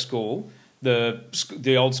Rainbow School,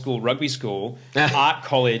 the old school rugby school, art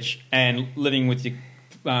college, and living with your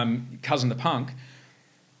cousin the punk,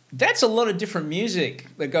 that's a lot of different music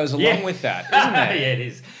that goes along with that, isn't there? Yeah, it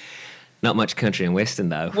is. Not much country and western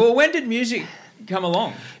though. Well, when did music come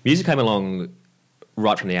along? Music came along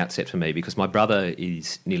right from the outset for me because my brother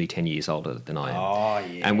is nearly 10 years older than I am. Oh,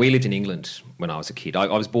 yeah. And we lived in England when I was a kid. I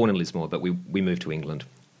was born in Lismore, but we moved to England.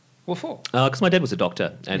 What for? Because my dad was a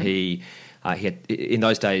doctor, and he had, in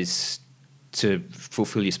those days, to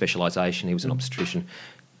fulfil your specialisation, he was an obstetrician,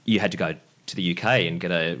 you had to go to the UK and get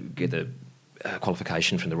the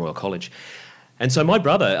qualification from the Royal College. And so my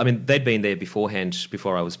brother, I mean, they'd been there beforehand,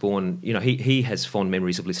 before I was born. He has fond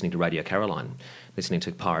memories of listening to Radio Caroline, listening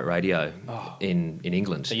to pirate radio in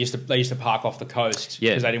England. They used to park off the coast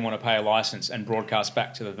because they didn't want to pay a licence and broadcast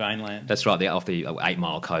back to the mainland. That's right, off the 8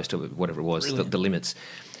 Mile coast or whatever it was, the limits.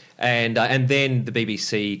 And then the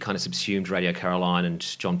BBC kind of subsumed Radio Caroline and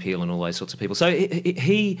John Peel and all those sorts of people. So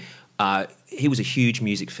he was a huge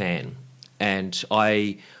music fan, and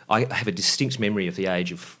I have a distinct memory of the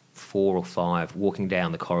age of 4 or 5 walking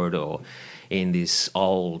down the corridor in this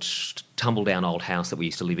old, tumble-down old house that we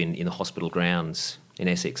used to live in the hospital grounds in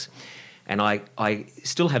Essex. And I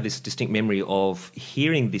still have this distinct memory of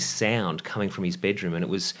hearing this sound coming from his bedroom, and it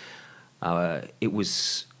was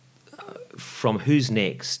from Who's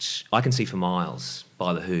Next, I Can See for Miles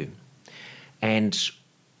by The Who, and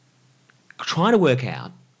trying to work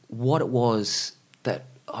out what it was that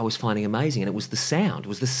I was finding amazing, and it was the sound. It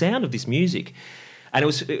was the sound of this music. And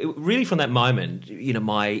really from that moment,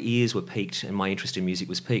 my ears were piqued and my interest in music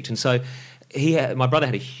was piqued. And so my brother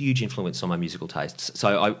had a huge influence on my musical tastes.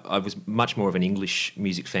 So I was much more of an English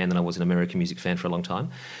music fan than I was an American music fan for a long time.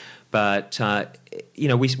 But,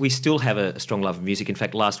 we still have a strong love of music. In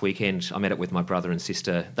fact, last weekend I met up with my brother and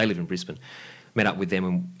sister. They live in Brisbane. Met up with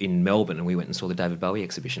them in Melbourne, and we went and saw the David Bowie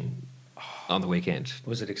exhibition on the weekend.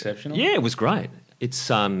 Was it exceptional? Yeah, it was great. It's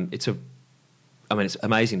amazing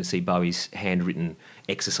to see Bowie's handwritten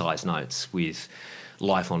exercise notes with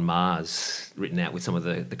Life on Mars written out with some of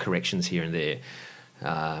the corrections here and there.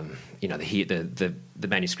 The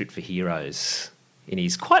manuscript for Heroes in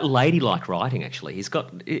his quite ladylike writing, actually. He's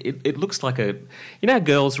got it looks like how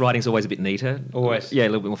girls' writing's always a bit neater? Always. Yeah, a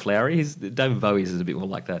little bit more flowery. David Bowie's is a bit more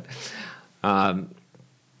like that.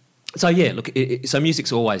 So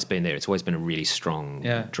music's always been there. It's always been a really strong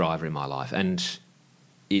driver in my life, and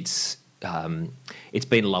it's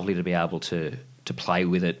been lovely to be able to play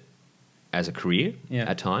with it as a career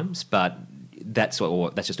at times, but that's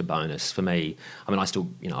just a bonus for me. I mean, I still,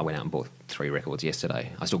 I went out and bought 3 records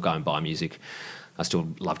yesterday. I still go and buy music. I still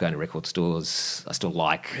love going to record stores. I still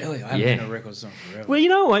like... Really? I haven't been to a record store forever. Well, you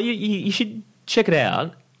know what? You should check it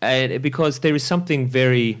out because there is something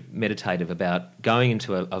very meditative about going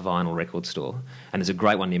into a vinyl record store, and there's a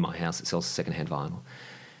great one near my house that sells second-hand vinyl,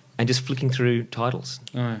 and just flicking through titles.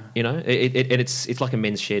 Oh, yeah. It's like a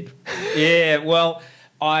men's shed. Yeah, well,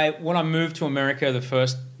 when I moved to America the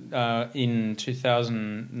first... in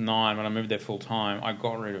 2009, when I moved there full time, I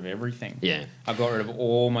got rid of everything. Yeah. I got rid of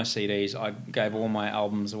all my CDs. I gave all my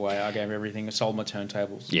albums away. I gave everything. I sold my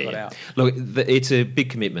turntables. Got out. Look, it's a big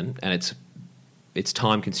commitment, and it's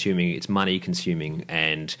time consuming, it's money consuming,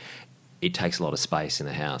 and it takes a lot of space in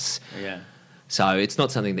the house. Yeah. So it's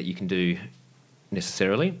not something that you can do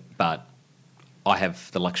necessarily, but I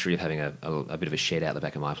have the luxury of having a bit of a shed out the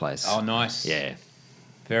back of my place. Oh, nice. Yeah.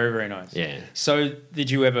 Very, very nice. Yeah. So did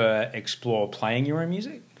you ever explore playing your own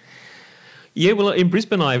music? Yeah, well, in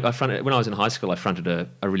Brisbane, when I was in high school, I fronted a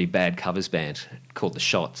really bad covers band called The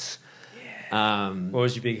Shots. Yeah. What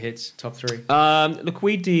was your big hits, top 3? Look,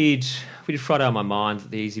 we did Friday on My Mind,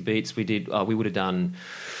 the Easy Beats. We did the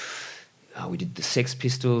Sex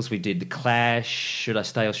Pistols. We did the Clash. Should I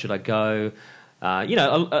Stay or Should I Go? Late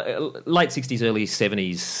 60s, early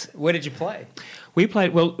 70s. Where did you play? We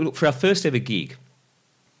played, well, look, for our first ever gig,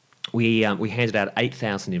 we handed out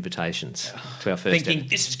 8,000 invitations to our first. Thinking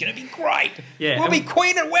this is going to be great. Yeah, we'll be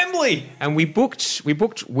Queen at Wembley. And we booked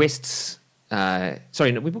West's. Was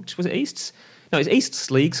it East's? No, it was East's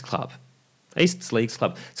Leagues Club. East's Leagues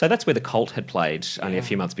Club. So that's where the Cult had played only a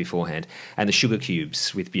few months beforehand, and the Sugar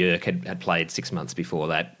Cubes with Björk had played 6 months before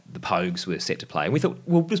that. The Pogues were set to play, and we thought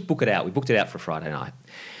we'll just book it out. We booked it out for a Friday night.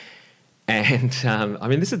 And,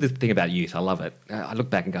 this is the thing about youth. I love it. I look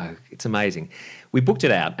back and go, it's amazing. We booked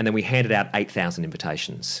it out, and then we handed out 8,000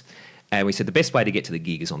 invitations. And we said the best way to get to the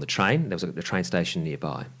gig is on the train. There was a train station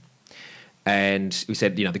nearby. And we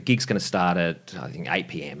said, the gig's going to start at, I think, 8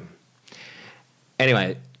 p.m.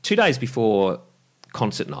 Anyway, 2 days before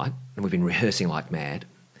concert night, and we've been rehearsing like mad,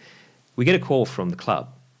 we get a call from the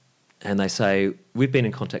club, and they say, we've been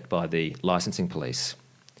in contact by the licensing police,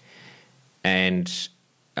 and...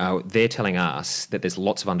 they're telling us that there's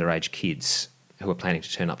lots of underage kids who are planning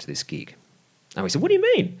to turn up to this gig. And we said, what do you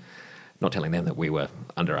mean? Not telling them that we were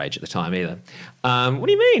underage at the time either. What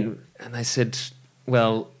do you mean? And they said,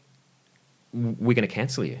 well, we're going to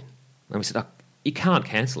cancel you. And we said, oh, you can't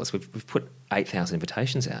cancel us. We've put 8,000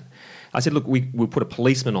 invitations out. I said, look, we'll put a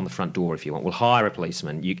policeman on the front door if you want. We'll hire a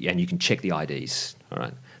policeman and you can check the IDs. All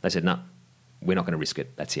right. They said, no, we're not going to risk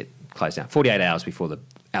it. That's it. Close down. 48 hours before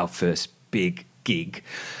our first big gig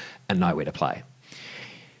and nowhere to play.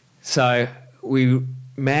 So we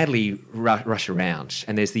madly rush around,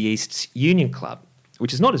 and there's the East Union Club,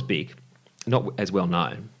 which is not as big, not as well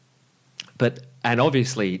known, and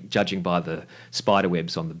obviously, judging by the spider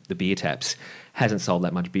webs on the beer taps, hasn't sold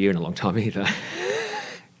that much beer in a long time either.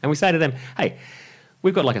 And we say to them, hey,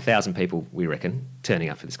 we've got like 1,000 people, we reckon, turning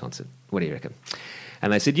up for this concert. What do you reckon?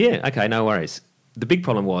 And they said, yeah, okay, no worries. The big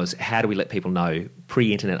problem was, how do we let people know,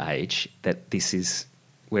 pre-internet age, that this is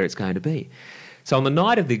where it's going to be? So on the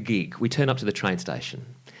night of the gig, we turn up to the train station,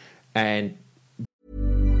 and...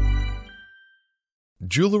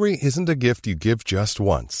 Jewelry isn't a gift you give just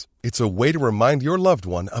once. It's a way to remind your loved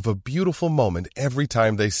one of a beautiful moment every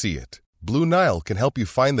time they see it. Blue Nile can help you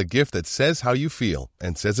find the gift that says how you feel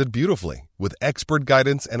and says it beautifully, with expert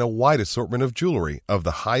guidance and a wide assortment of jewelry of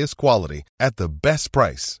the highest quality at the best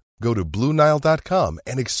price. Go to BlueNile.com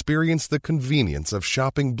and experience the convenience of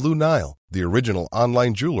shopping Blue Nile, the original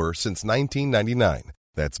online jeweler since 1999.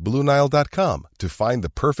 That's BlueNile.com to find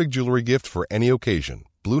the perfect jewelry gift for any occasion.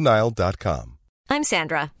 BlueNile.com. I'm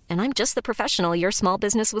Sandra, and I'm just the professional your small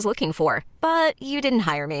business was looking for. But you didn't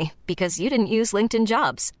hire me because you didn't use LinkedIn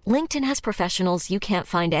Jobs. LinkedIn has professionals you can't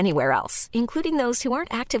find anywhere else, including those who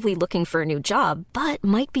aren't actively looking for a new job, but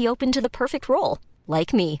might be open to the perfect role,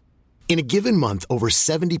 like me. In a given month, over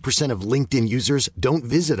 70% of LinkedIn users don't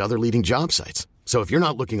visit other leading job sites. So if you're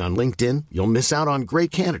not looking on LinkedIn, you'll miss out on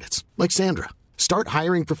great candidates like Sandra. Start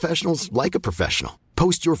hiring professionals like a professional.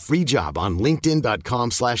 Post your free job on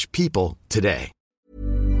linkedin.com/people today.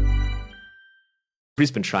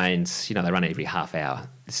 Brisbane trains, they run every half hour.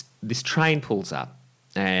 This train pulls up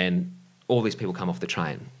and all these people come off the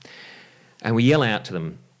train. And we yell out to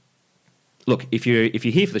them, look, if you're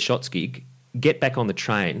here for the Shots gig, get back on the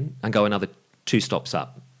train and go another 2 stops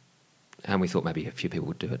up. And we thought maybe a few people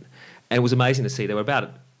would do it. And it was amazing to see there were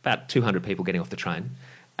about 200 people getting off the train,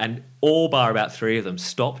 and all bar about 3 of them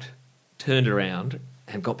stopped, turned around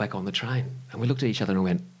and got back on the train. And we looked at each other and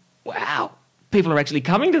went, wow, people are actually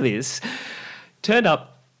coming to this. Turned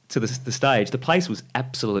up to the stage. The place was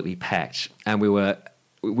absolutely packed, and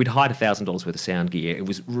we'd hired $1,000 worth of sound gear. It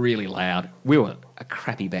was really loud. We were a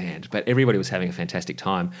crappy band, but everybody was having a fantastic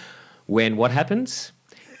time. When what happens?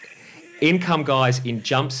 In come guys in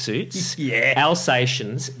jumpsuits,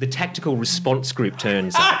 Alsatians, the tactical response group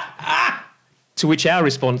turns up. To which our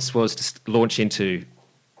response was to launch into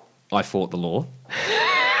I Fought the Law.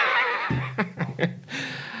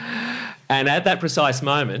 And at that precise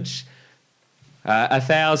moment,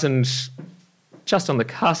 1,000, just on the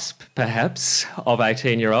cusp perhaps, of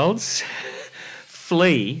 18-year-olds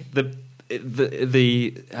flee. The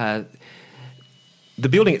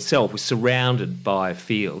building itself was surrounded by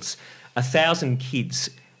fields. 1,000 kids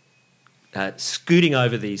scooting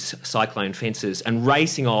over these cyclone fences and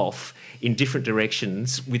racing off in different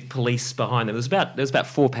directions with police behind them. There was about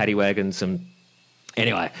 4 paddy wagons, and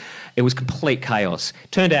anyway, it was complete chaos.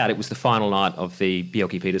 Turned out it was the final night of the final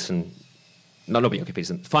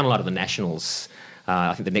night of the Nationals.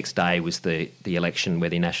 I think the next day was the election where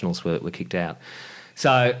the Nationals were kicked out.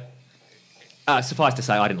 So suffice to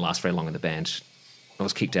say, I didn't last very long in the band. I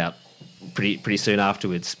was kicked out pretty soon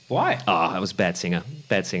afterwards. Why? Oh, I was a bad singer.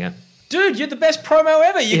 Dude, you're the best promo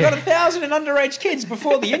ever. You got 1,000 underage kids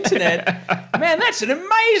before the internet. Man, that's an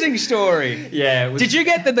amazing story. Yeah. Did you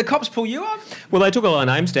get the cops pull you up? Well, they took a lot of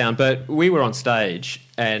names down, but we were on stage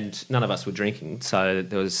and none of us were drinking, so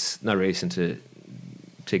there was no reason to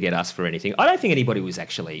get us for anything. I don't think anybody was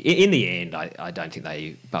actually... In the end, I don't think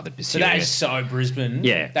they bothered pursuing it. That is so Brisbane.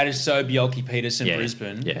 Yeah. That is so Bjelke-Petersen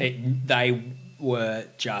Brisbane. Yeah. They were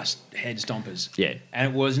just head stompers. Yeah.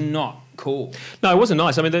 And it was not cool. No, it wasn't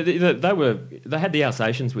nice. I mean, they had the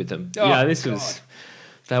Alsatians with them. Oh,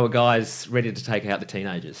 They were guys ready to take out the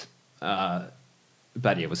teenagers.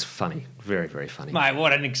 But yeah, it was funny. Very, very funny. Mate,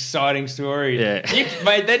 what an exciting story. Yeah.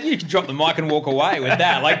 Then you can drop the mic and walk away with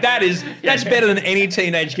that. Like, that's better than any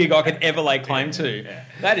teenage gig I could ever lay claim to. Yeah.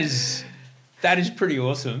 That is pretty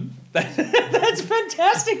awesome. That's a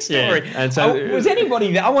fantastic story. Yeah. And so was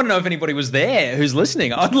anybody there? I want to know if anybody was there who's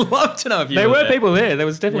listening. I'd love to know if you there were were there. people there. There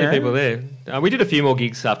was definitely people there. We did a few more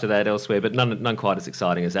gigs after that elsewhere, but none quite as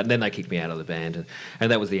exciting as that. And then they kicked me out of the band,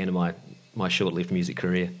 and that was the end of my short-lived music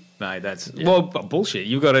career. Mate, well, bullshit.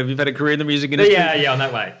 You've had a career in the music industry. Yeah, on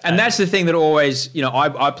that way. And that's the thing that always,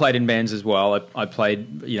 I played in bands as well. I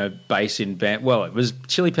played, bass in band. Well, it was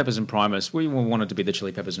Chili Peppers and Primus. We wanted to be the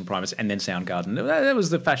Chili Peppers and Primus, and then Soundgarden. That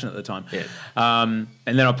was the fashion at the time. Yeah. And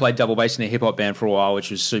then I played double bass in a hip hop band for a while,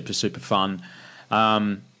 which was super, super fun.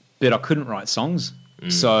 But I couldn't write songs.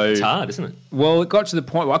 So it's hard, isn't it? Well, it got to the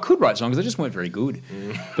point where I could write songs, they just weren't very good.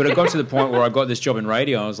 But it got to the point where I got this job in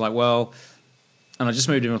radio. I was like, well... And I just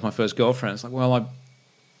moved in with my first girlfriend. It's like, well, I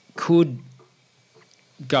could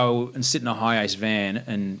go and sit in a high-ace van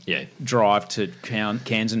and drive to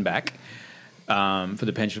Cairns and back for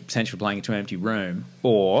the potential of playing into an empty room,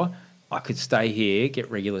 or I could stay here,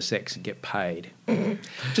 get regular sex, and get paid.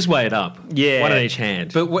 Just weigh it up. Yeah. One in each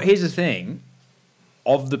hand. But here's the thing.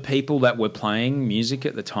 Of the people that were playing music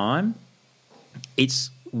at the time,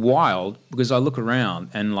 it's wild because I look around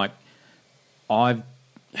and, like, I've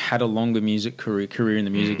had a longer music career in the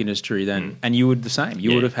music industry than, and you would the same.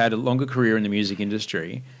 You would have had a longer career in the music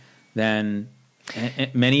industry than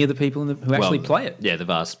many of the people who actually play it. Yeah, the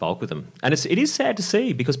vast bulk of them. And it is sad to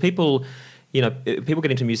see because people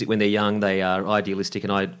get into music when they're young, they are idealistic,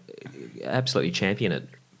 and I absolutely champion it.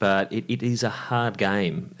 But it is a hard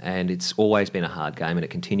game, and it's always been a hard game, and it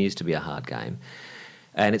continues to be a hard game.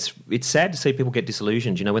 And it's sad to see people get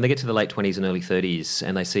disillusioned. When they get to the late 20s and early 30s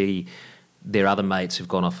and they see their other mates who've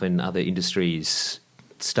gone off in other industries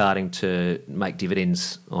starting to make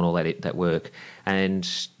dividends on all that work, and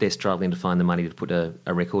they're struggling to find the money to put a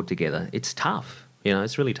record together. It's tough,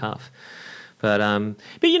 it's really tough. But I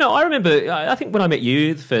remember, I think when I met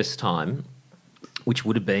you the first time, which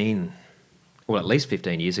would have been, well, at least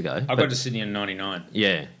 15 years ago. I got to Sydney in 99.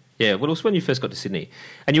 Yeah. Yeah, well, it was when you first got to Sydney.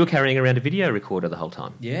 And you were carrying around a video recorder the whole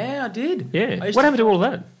time. Yeah, I did. Yeah. What happened to all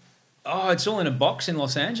that? Oh, it's all in a box in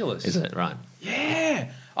Los Angeles. Is it? Right.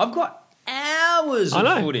 Yeah. I've got hours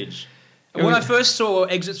of footage. And when I first saw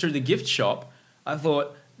Exit Through the Gift Shop, I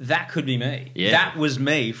thought, that could be me. Yeah. That was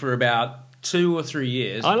me for about 2 or 3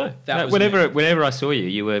 years. I know. That was whenever I saw you,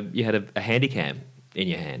 you had a handycam in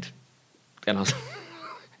your hand. And I was like,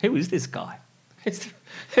 who is this guy?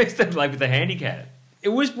 Who's the bloke with the handycam? It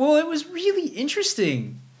was really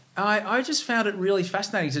interesting. I just found it really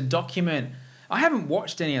fascinating to document. I haven't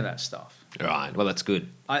watched any of that stuff. Right. Well, that's good.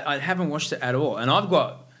 I haven't watched it at all. And I've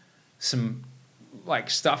got some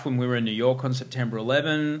stuff when we were in New York on September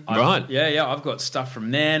 11. Right. Yeah. I've got stuff from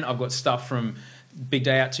then. I've got stuff from Big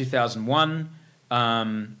Day Out 2001.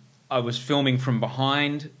 I was filming from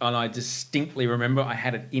behind, and I distinctly remember I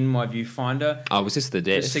had it in my viewfinder. Oh, was this the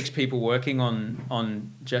death? There's 6 people working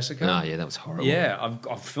on Jessica. Oh, yeah, that was horrible. Yeah,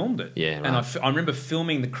 I've filmed it. Yeah, right. And I remember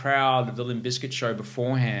filming the crowd of the Limp Bizkit show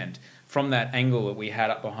beforehand from that angle that we had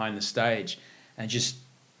up behind the stage, and just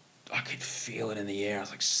I could feel it in the air. I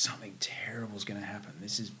was like, something terrible is going to happen.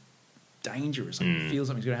 This is dangerous. I can feel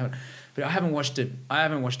something's going to happen. But I haven't watched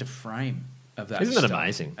a frame of that. Isn't that stuff.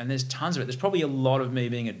 amazing? And there's tons of it. There's probably a lot of me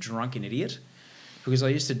being a drunken idiot because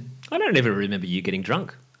I don't ever remember you getting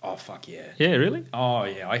drunk. Oh, fuck yeah. Yeah, really? Oh,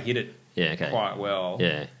 yeah. I hit it quite well.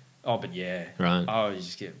 Yeah. Oh, but yeah. Right. Oh, you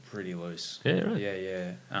just get pretty loose. Yeah, right.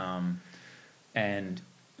 Yeah. And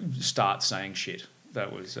start saying shit.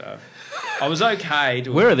 That was... I was okay.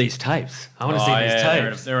 Where are these tapes? I want to see these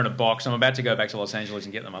tapes. They're in a box. I'm about to go back to Los Angeles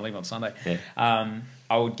and get them. I leave on Sunday. Yeah.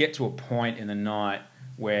 I would get to a point in the night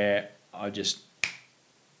where I just...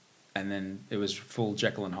 And then it was full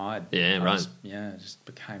Jekyll and Hyde. Yeah, right. I just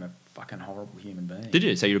became a fucking horrible human being. Did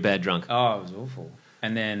you? So you're a bad drunk? Oh, it was awful.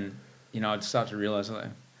 And then, I'd start to realise, like,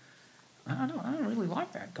 I don't really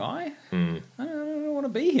like that guy. I don't want to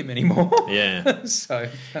be him anymore. Yeah. So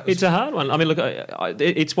it's a hard one. I mean, look,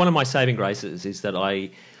 it's one of my saving graces is that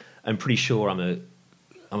I am pretty sure I'm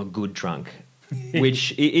a good drunk,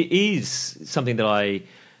 which it is something that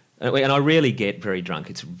and I rarely get very drunk.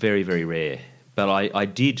 It's very, very rare. But I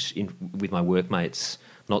did with my workmates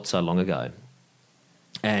not so long ago.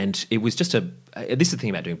 And it was just this is the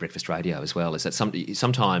thing about doing breakfast radio as well, is that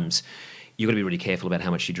sometimes you've got to be really careful about how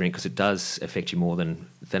much you drink because it does affect you more than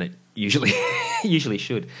it usually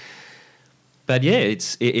should. But yeah,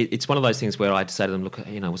 it's one of those things where I'd say to them, look,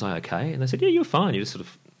 was I okay? And they said, yeah, you're fine. You're just sort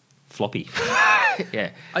of floppy.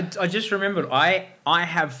 Yeah. I just remembered, I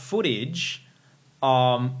have footage.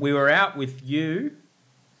 We were out with you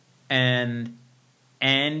and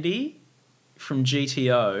Andy from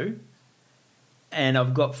GTO, and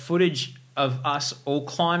I've got footage of us all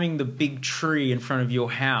climbing the big tree in front of your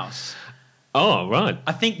house. Oh, right.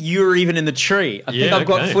 I think you were even in the tree. I think I've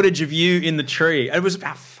got footage of you in the tree. It was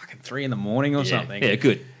about fucking 3 a.m. or something. Yeah,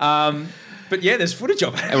 good. But yeah, there's footage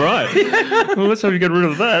of it. Right. Well, let's hope you get rid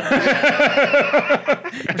of that.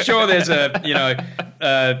 I'm sure there's a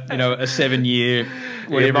 7-year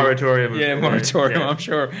moratorium. Yeah, moratorium. Yeah.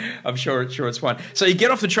 I'm sure it's fine. So you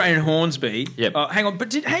get off the train in Hornsby. Yep. Hang on, but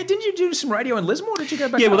didn't you do some radio in Lismore? Or did you go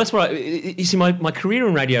back? Yeah, well, that's right. You see, my career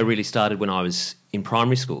in radio really started when I was in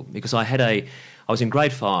primary school because I was in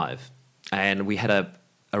grade 5, and we had a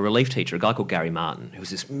relief teacher, a guy called Gary Martin, who was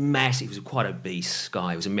this massive, he was quite obese guy.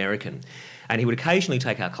 He was American, and he would occasionally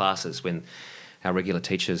take our classes when our regular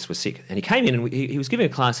teachers were sick. And he came in and he was giving a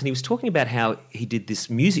class, and he was talking about how he did this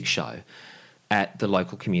music show at the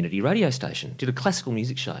local community radio station, did a classical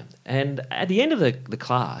music show. And at the end of the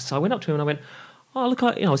class, I went up to him and I went, oh, look,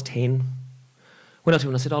 I was 10. Went up to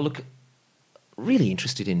him and I said, oh, look, really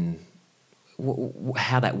interested in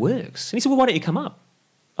how that works. And he said, well, why don't you come up?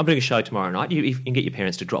 I'm doing a show tomorrow night. You can get your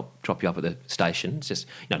parents to drop you up at the station. It's just,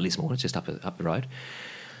 Lismore, it's just up the road.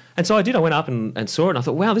 And so I did. I went up and saw it, and I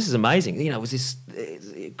thought, wow, this is amazing. It was this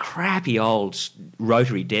crappy old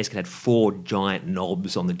rotary desk. It had 4 giant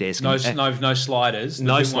knobs on the desk. No sliders.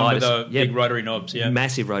 No sliders. One with the big rotary knobs, yeah.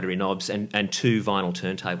 Massive rotary knobs and 2 vinyl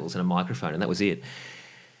turntables and a microphone, and that was it.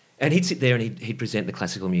 And he'd sit there and he'd present the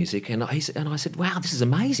classical music, and I said, wow, this is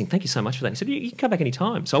amazing. Thank you so much for that. And he said, you can come back any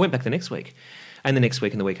time. So I went back the next week, and the next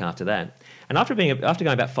week, and the week after that. And after going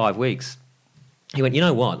about 5 weeks, he went, you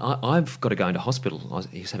know what, I've got to go into hospital.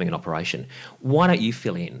 He was having an operation. Why don't you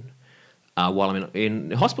fill in while I'm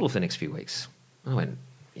in hospital for the next few weeks? I went,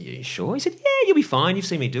 are you sure? He said, yeah, you'll be fine. You've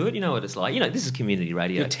seen me do it. You know what it's like. This is community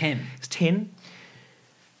radio. You're 10. It's 10.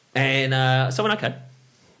 And so I went, okay,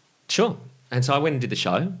 sure. And so I went and did the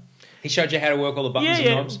show. He showed you how to work all the buttons and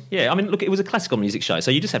knobs? Yeah, I mean, look, it was a classical music show, so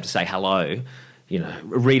you just have to say hello,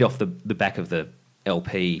 read off the back of the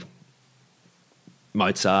LP,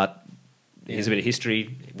 Mozart, here's a bit of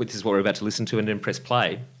history, this is what we're about to listen to, and then press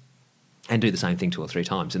play and do the same thing 2 or 3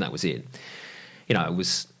 times, and that was it. It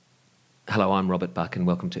was, hello, I'm Robert Buck, and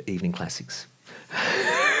welcome to Evening Classics.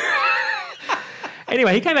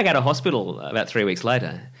 Anyway, he came back out of hospital about 3 weeks later,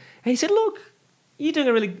 and he said, look, you're doing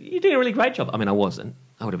a really great job. I mean, I wasn't.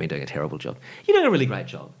 I would have been doing a terrible job. You're doing a really great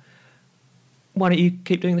job. Why don't you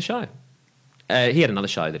keep doing the show? He had another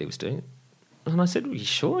show that he was doing. And I said, are you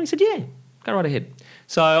sure? And he said, yeah, go right ahead.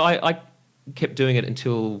 So I kept doing it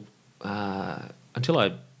until I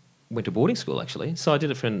went to boarding school, actually. So I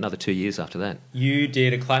did it for another 2 years after that. You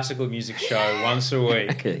did a classical music show once a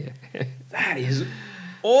week. Yeah. That is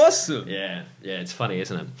awesome. Yeah, it's funny,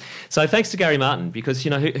 isn't it? So thanks to Gary Martin, because,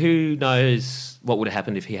 who knows what would have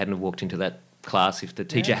happened if he hadn't have walked into that class if the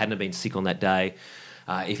teacher hadn't have been sick on that day,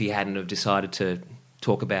 if he hadn't have decided to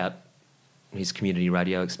talk about his community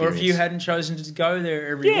radio experience. Or if you hadn't chosen to go there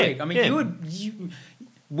every week. I mean,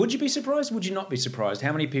 would you be surprised? Would you not be surprised?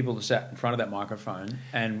 How many people have sat in front of that microphone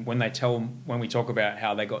and when we talk about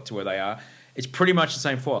how they got to where they are, it's pretty much the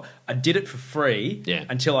same for. I did it for free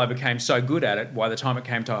until I became so good at it. By the time it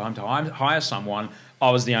came time to hire someone,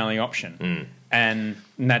 I was the only option. And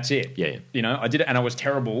that's it. Yeah. You know, I did it and I was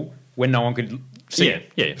terrible when no one could see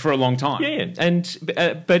it for a long time. Yeah. And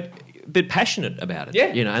but passionate about it.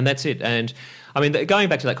 Yeah. You know, and that's it. And I mean, going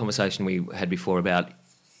back to that conversation we had before about,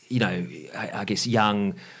 you know, I guess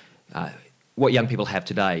what young people have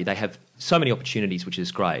today, they have so many opportunities, which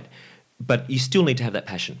is great, but you still need to have that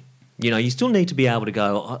passion. You know, you still need to be able to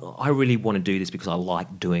go, I really want to do this because I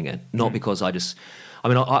like doing it, not because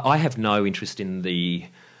I have no interest in the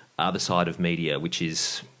other side of media, which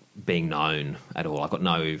is being known at all.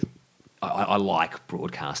 I like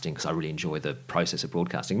broadcasting because I really enjoy the process of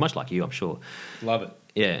broadcasting, much like you, I'm sure. Love it.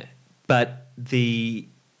 Yeah. But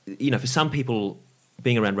for some people,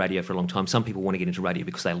 being around radio for a long time, some people want to get into radio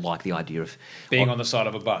because they like the idea of being on the side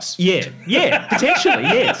of a bus. Yeah, potentially,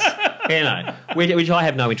 yes. You know, which I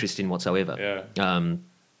have no interest in whatsoever. Yeah.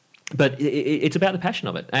 But it's about the passion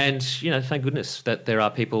of it, and you know, thank goodness that there are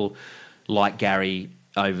people like Gary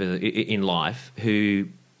in life who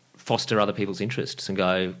foster other people's interests and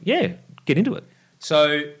go, yeah, get into it.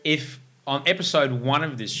 So, if on episode 1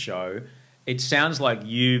 of this show, it sounds like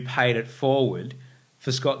you paid it forward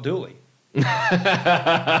for Scott Dooley.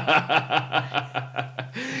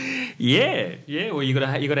 Yeah. Well, you got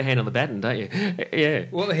a hand on the baton, don't you? Yeah.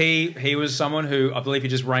 Well, he was someone who I believe he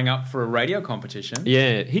just rang up for a radio competition.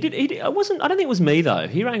 Yeah, he did. I don't think it was me though.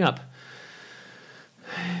 He rang up.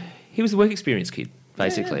 He was the work experience kid,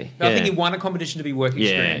 basically. Yeah. I think he won a competition to be work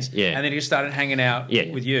experience. Yeah. And then he just started hanging out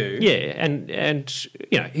with you. Yeah, and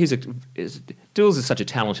you know, Dools is such a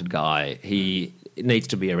talented guy. He needs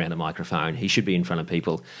to be around a microphone. He should be in front of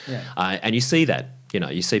people. Yeah. And you see that. You know,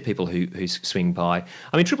 you see people who swing by.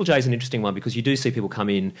 I mean, Triple J is an interesting one because you do see people come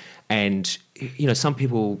in and, you know, some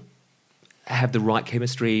people have the right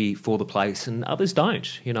chemistry for the place and others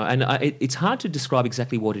don't, you know. And it's hard to describe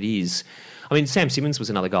exactly what it is. I mean, Sam Simmons was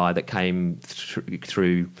another guy that came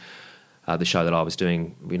through the show that I was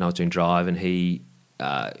doing when I was doing Drive, and he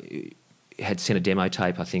had sent a demo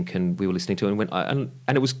tape, I think, and we were listening to it and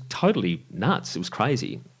it was totally nuts. It was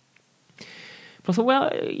crazy. But I thought,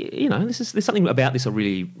 well, you know, there's something about this I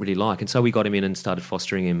really, really like. And so we got him in and started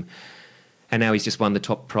fostering him. And now he's just won the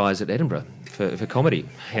top prize at Edinburgh for comedy,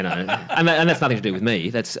 you know. and that's nothing to do with me.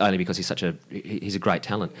 That's only because he's a great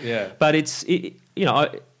talent. Yeah. But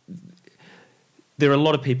there are a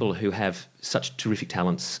lot of people who have such terrific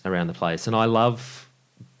talents around the place. And I love,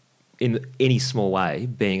 in any small way,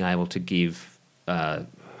 being able to give, not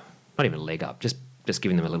even a leg up, just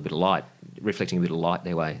giving them a little bit of light, reflecting a bit of light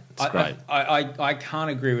their way. It's great. I can't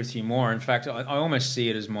agree with you more. In fact, I almost see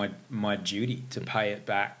it as my duty to pay it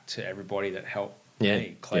back to everybody that helped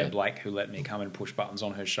me. Claire Blake, who let me come and push buttons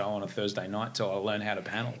on her show on a Thursday night till I learned how to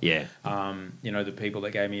panel. Yeah. You know, the people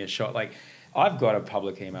that gave me a shot. Like, I've got a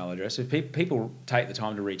public email address. If people take the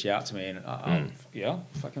time to reach out to me and,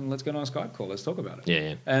 fucking let's get on a Skype call. Let's talk about it.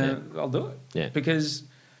 Yeah. And I'll do it. Yeah. Because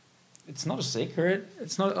it's not a secret.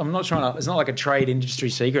 It's not like a trade industry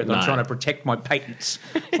secret that I'm trying to protect my patents.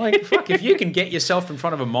 Like, fuck, if you can get yourself in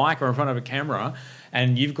front of a mic or in front of a camera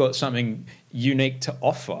and you've got something unique to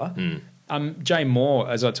offer. Jay Moore,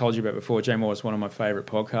 as I told you about before, Jay Moore is one of my favourite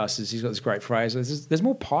podcasters. He's got this great phrase, there's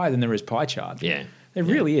more pie than there is pie chart. Yeah. There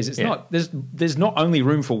really is. It's not, there's not only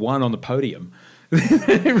room for one on the podium.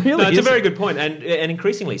 It's a very good point, and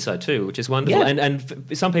increasingly so too, which is wonderful. Yeah.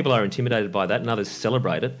 And some people are intimidated by that, and others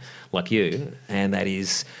celebrate it, like you. And that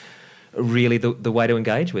is really the way to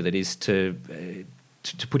engage with it, is to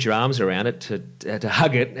put your arms around it, to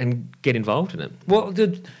hug it, and get involved in it. Well,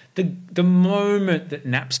 the moment that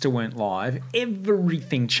Napster went live,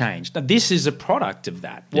 everything changed. Now, this is a product of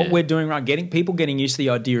that. What we're doing right, getting used to the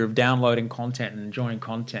idea of downloading content and enjoying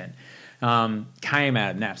content. Came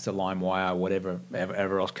out of Napster, LimeWire,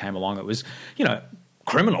 whatever else came along. It was, you know,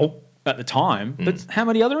 criminal at the time, but how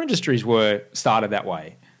many other industries were started that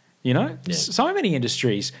way? You know, so many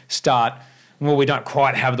industries start, well, we don't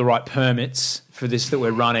quite have the right permits for this that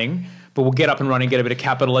we're running, but we'll get up and running, get a bit of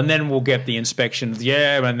capital, and then we'll get the inspection.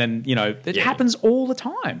 And then, you know, it happens all the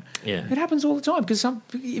time. Yeah. It happens all the time because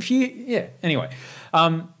anyway,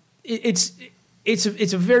 it's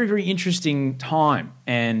a very, very interesting time,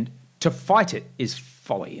 and to fight it is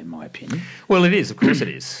folly, in my opinion. Well, it is. Of course it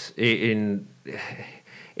is. In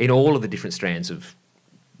all of the different strands of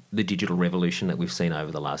the digital revolution that we've seen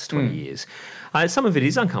over the last 20 years. Some of it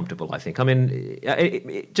is uncomfortable, I think. I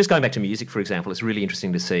mean, just going back to music, for example, it's really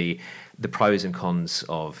interesting to see the pros and cons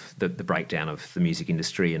of the breakdown of the music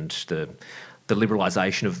industry and the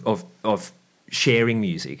liberalisation of sharing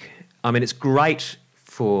music. I mean, it's great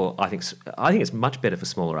for, I think it's much better for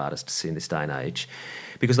smaller artists in this day and age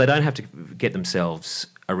because they don't have to get themselves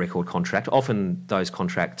a record contract. Often those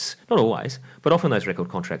contracts, not always, but often those record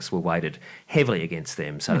contracts were weighted heavily against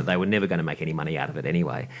them so that they were never going to make any money out of it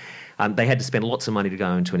anyway. They had to spend lots of money to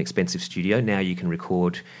go into an expensive studio. Now you can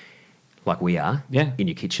record like we are in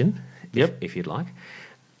your kitchen, if you'd like.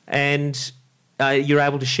 And you're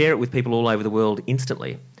able to share it with people all over the world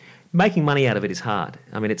instantly. Making money out of it is hard.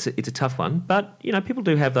 I mean, it's a tough one, but, you know, people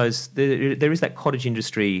do have those... There is that cottage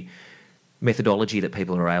industry methodology that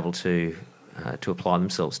people are able to apply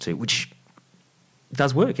themselves to, which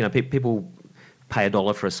does work. You know, people pay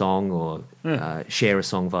 $1 for a song or share a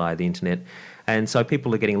song via the internet, and so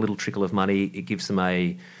people are getting a little trickle of money. It gives them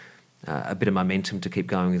a bit of momentum to keep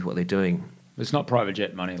going with what they're doing. It's not private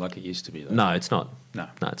jet money like it used to be, though. No, it's not. No,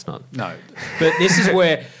 it's not. No, but this is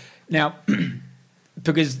where now.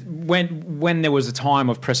 Because when there was a time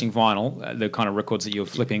of pressing vinyl, the kind of records that you were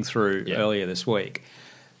flipping through earlier this week,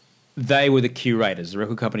 they were the curators. The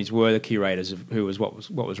record companies were the curators of who was what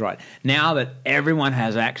was right. Now that everyone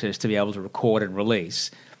has access to be able to record and release,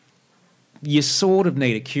 you sort of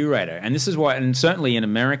need a curator. And this is why, and certainly in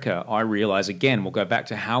America, I realise, again, we'll go back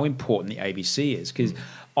to how important the ABC is, because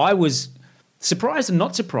I was surprised and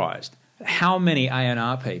not surprised how many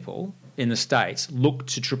A&R people in the States look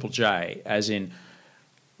to Triple J as in,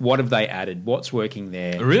 what have they added? What's working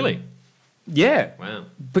there? Really? Yeah. Wow.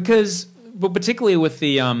 Because, but particularly with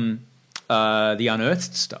the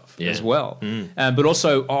unearthed stuff as well. But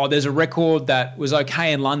also, there's a record that was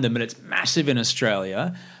okay in London, but it's massive in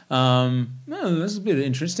Australia. That's a bit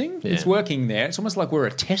interesting. Yeah. It's working there. It's almost like we're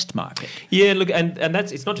a test market. Yeah, look, and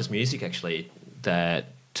that's it's not just music actually that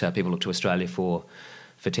people look to Australia for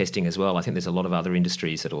testing as well. I think there's a lot of other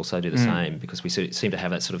industries that also do the same because we seem to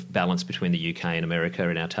have that sort of balance between the UK and America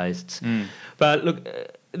in our tastes. But look,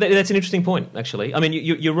 that's an interesting point, actually. I mean,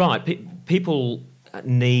 you're right. People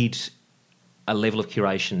need a level of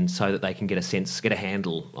curation so that they can get a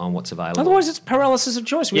handle on what's available. Otherwise, it's paralysis of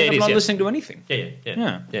choice. We're not listening to anything. Yeah,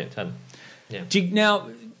 totally. Yeah. Now,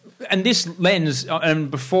 and this lens,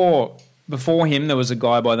 and before him, there was a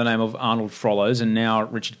guy by the name of Arnold Frollos, and now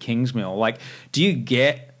Richard Kingsmill. Like,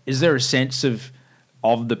 is there a sense of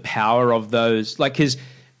the power of those? Like, because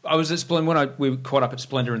I was at Splendor, we caught up at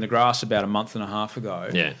Splendor in the Grass about a month and a half ago.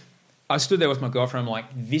 Yeah. I stood there with my girlfriend. I'm like,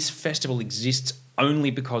 this festival exists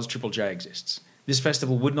only because Triple J exists. This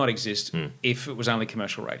festival would not exist if it was only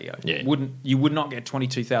commercial radio. Yeah. You would not get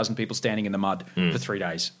 22,000 people standing in the mud for 3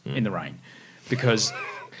 days in the rain, because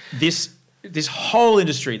this whole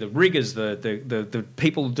industry, the riggers, the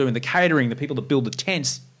people doing the catering, the people that build the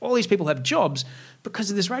tents, all these people have jobs because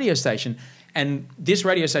of this radio station. And this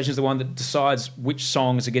radio station is the one that decides which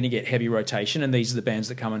songs are going to get heavy rotation, and these are the bands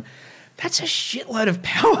that come in. That's a shitload of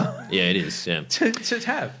power. Yeah, it is, yeah. to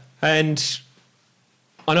have. And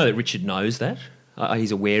I know that Richard knows that.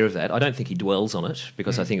 He's aware of that. I don't think he dwells on it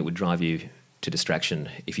because I think it would drive you to distraction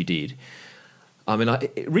if you did. I mean,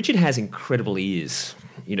 Richard has incredible ears.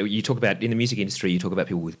 You know, you talk about, in the music industry, you talk about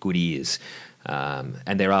people with good ears.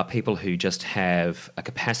 And there are people who just have a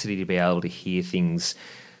capacity to be able to hear things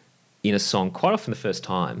in a song quite often the first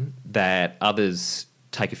time that others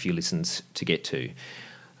take a few listens to get to.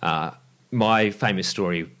 My famous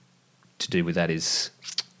story to do with that is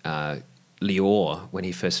Lior, when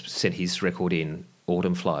he first sent his record in,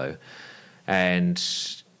 Autumn Flow, and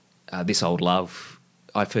This Old Love,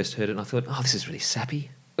 I first heard it and I thought, this is really sappy.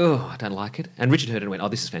 Oh, I don't like it. And Richard heard it and went,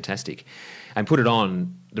 this is fantastic, and put it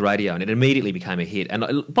on the radio, and it immediately became a hit.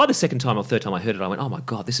 And by the second time or third time I heard it, I went, oh my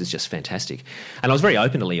God, this is just fantastic. And I was very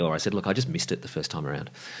open to Lior. I said, look, I just missed it the first time around.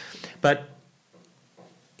 But,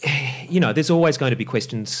 you know, there's always going to be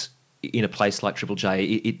questions in a place like Triple J.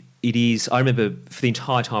 It is, I remember for the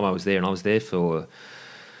entire time I was there, and I was there for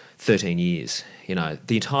 13 years, you know,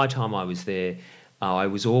 the entire time I was there, I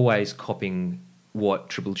was always copying what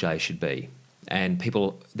Triple J should be. And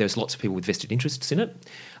there's lots of people with vested interests in it.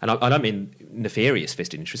 And I don't mean nefarious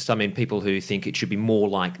vested interests. I mean people who think it should be more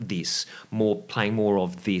like this, playing more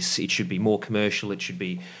of this. It should be more commercial. It should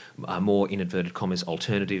be more, in inverted commas,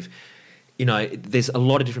 alternative. You know, there's a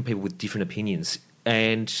lot of different people with different opinions.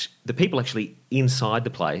 And the people actually inside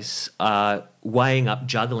the place are weighing up,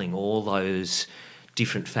 juggling all those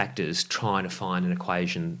different factors, trying to find an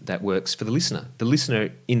equation that works for the listener. The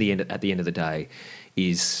listener, at the end of the day,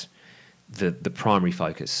 is the primary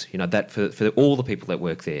focus. You know, that for all the people that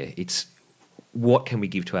work there, it's what can we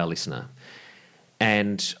give to our listener?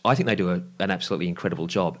 And I think they do an absolutely incredible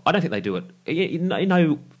job. I don't think they do it.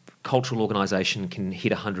 No cultural organisation can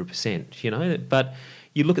hit 100%, you know, but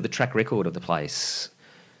you look at the track record of the place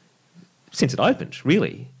since it opened,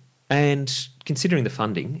 really, and considering the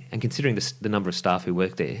funding and considering the number of staff who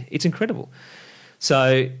work there, it's incredible.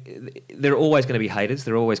 So there are always going to be haters.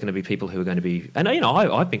 There are always going to be people who are going to be... And, you know,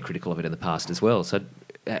 I've been critical of it in the past as well, so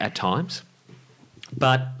at times.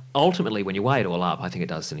 But ultimately, when you weigh it all up, I think it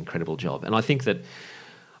does an incredible job. And I think that...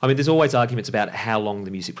 I mean, there's always arguments about how long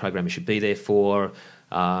the music program should be there for.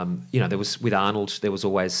 You know, there was... With Arnold, there was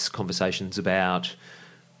always conversations about,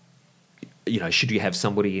 you know, should you have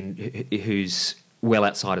somebody who's well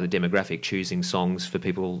outside of the demographic choosing songs for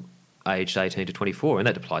people aged 18 to 24, and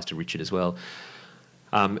that applies to Richard as well.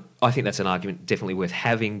 I think that's an argument definitely worth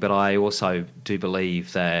having, but I also do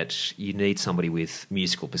believe that you need somebody with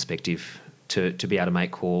musical perspective to be able to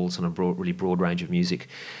make calls on a really broad range of music,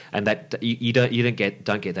 and that you don't get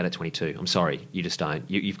that at 22. I'm sorry, you just don't.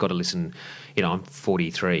 You've got to listen. You know, I'm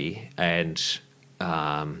 43, and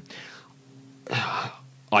I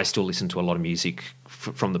still listen to a lot of music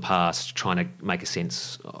from the past, trying to make a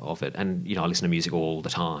sense of it, and you know, I listen to music all the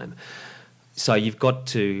time. So you've got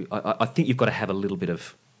to. I think you've got to have a little bit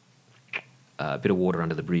of water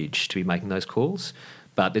under the bridge to be making those calls.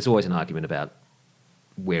 But there's always an argument about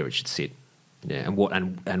where it should sit, yeah, and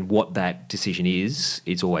what that decision is.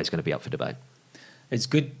 It's always going to be up for debate. It's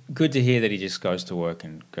good to hear that he just goes to work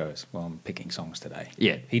and goes, well, I'm picking songs today.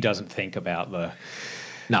 Yeah, he doesn't think about the.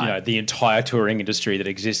 No. You know, the entire touring industry that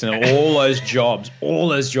exists and all those jobs.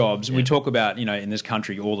 Yeah. We talk about, you know, in this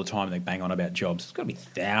country all the time, they bang on about jobs. There's got to be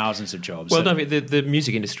thousands of jobs. Well, the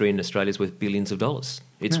music industry in Australia is worth billions of dollars.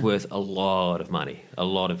 It's worth a lot of money. A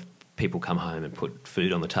lot of people come home and put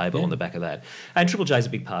food on the table on the back of that. And Triple J is a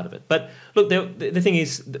big part of it. But look, the thing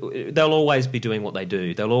is, they'll always be doing what they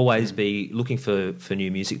do. They'll always be looking for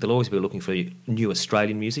new music. They'll always be looking for new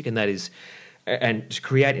Australian music, and that is... And to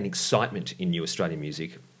create an excitement in new Australian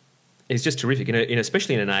music is just terrific,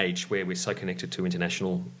 especially in an age where we're so connected to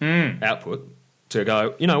international output, to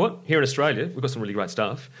go, you know what, here in Australia, we've got some really great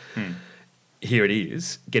stuff. Here it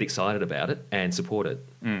is, get excited about it and support it.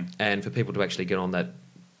 And for people to actually get on that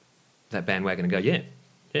bandwagon and go, yeah,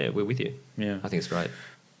 we're with you. Yeah, I think it's great.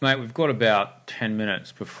 Mate, we've got about 10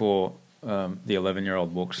 minutes before... the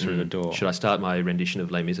 11-year-old walks through the door. Should I start my rendition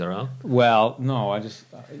of Les Miserables? Well, no, I just...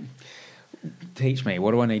 teach me.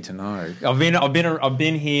 What do I need to know? I've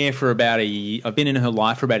been here for about a year. I've been in her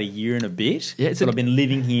life for about a year and a bit. Yeah, I've been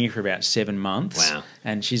living here for about 7 months. Wow.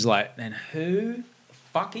 And she's like, and who the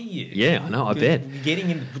fuck are you? Yeah, I know, I bet. Getting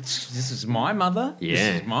in, this is my mother. Yeah.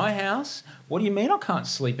 This is my house. What do you mean I can't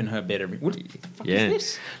sleep in her bed what the fuck is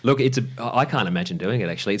this? Look, I can't imagine doing it,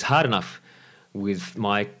 actually. It's hard enough with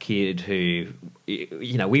my kid who,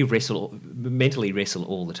 you know, we mentally wrestle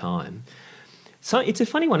all the time. So it's a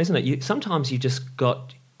funny one, isn't it? Sometimes you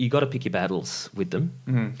got to pick your battles with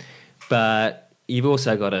them, but you've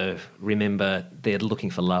also got to remember they're looking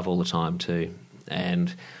for love all the time too,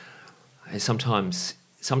 and sometimes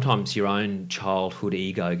your own childhood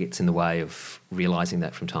ego gets in the way of realising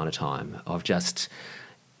that from time to time, of just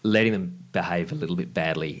letting them behave a little bit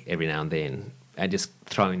badly every now and then, and just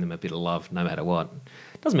throwing them a bit of love no matter what.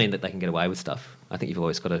 Doesn't mean that they can get away with stuff. I think you've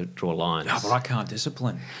always got to draw lines. No, but I can't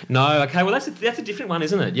discipline. No, okay. Well, that's a different one,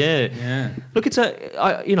 isn't it? Yeah. Yeah. Look, it's the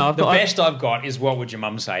best I've got is what would your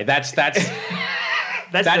mum say? That's my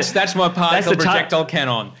particle projectile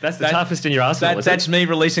cannon. That's the toughest in your arsenal. That's me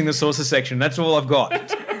releasing the saucer section. That's all I've got.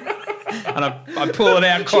 And I pull it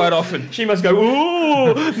out quite often. She must go,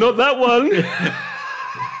 ooh, not that one.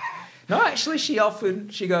 No, actually, she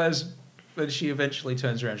goes, but she eventually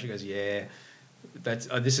turns around. She goes, yeah.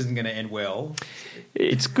 This isn't going to end well.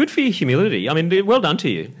 It's good for your humility. I mean, well done to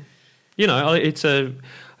you. You know,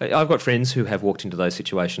 I've got friends who have walked into those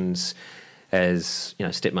situations as, you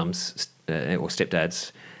know, stepmums or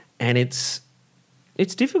stepdads, and it's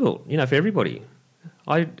difficult, you know, for everybody.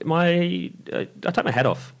 I take my hat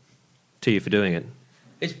off to you for doing it.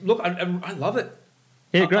 Look, I love it.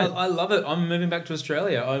 Yeah, great. I love it. I'm moving back to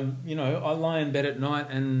Australia. I lie in bed at night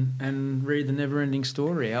and read The Never-Ending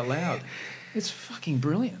Story out loud. It's fucking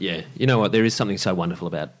brilliant. Yeah. You know what? There is something so wonderful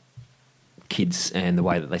about kids and the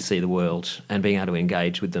way that they see the world and being able to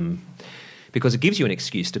engage with them, because it gives you an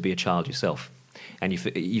excuse to be a child yourself. And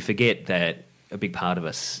you forget that a big part of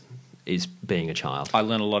us is being a child. I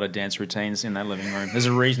learn a lot of dance routines in that living room. There's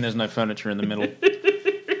a reason there's no furniture in the middle.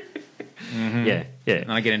 Mm-hmm. Yeah.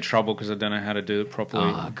 And I get in trouble because I don't know how to do it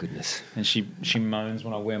properly. Oh, goodness. And she moans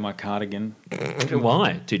when I wear my cardigan.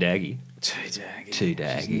 Why? Too daggy? Too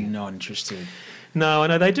daggy. Not interested. No, I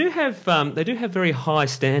know they do have very high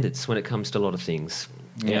standards when it comes to a lot of things,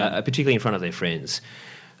 particularly in front of their friends.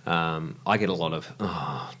 I get a lot of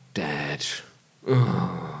dad, a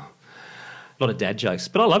lot of dad jokes,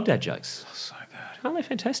 but I love dad jokes. Oh, so good. Aren't they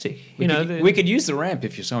fantastic? We could use the ramp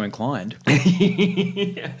if you're so inclined.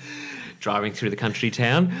 Yeah. Driving through the country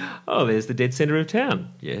town. Oh, there's the dead centre of town.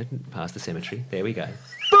 Yeah, past the cemetery. There we go.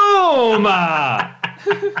 Boom!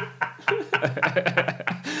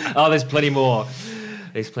 Oh, there's plenty more.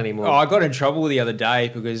 Oh, I got in trouble the other day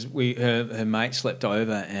because her mate slept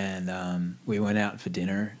over and we went out for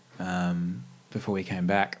dinner before we came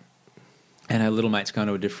back. And her little mate's going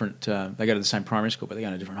to a different... they go to the same primary school, but they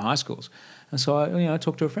go to different high schools. And so I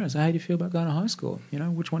talked to a friend. I said, how do you feel about going to high school?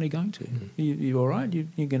 Which one are you going to? You all right?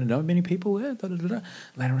 You're going to know many people there? Da, da, da, da.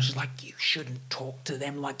 Later on, she's like, you shouldn't talk to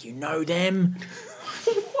them like you know them.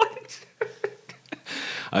 What?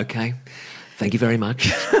 Okay. Thank you very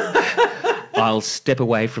much. I'll step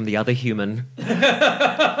away from the other human.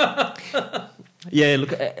 Yeah,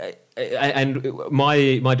 look, and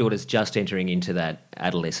my daughter's just entering into that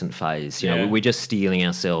adolescent phase. We're just steeling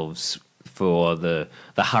ourselves for the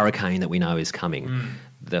hurricane that we know is coming,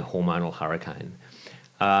 the hormonal hurricane,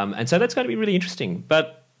 and so that's going to be really interesting.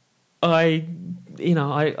 But I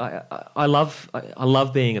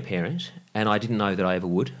love being a parent, and I didn't know that I ever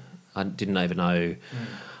would. I didn't even know.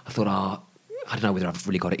 I thought, I don't know whether I've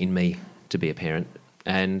really got it in me to be a parent,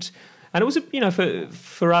 and it was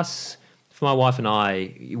for us. For my wife and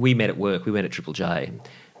I, we met at work. We met at Triple J,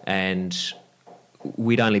 and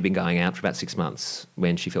we'd only been going out for about 6 months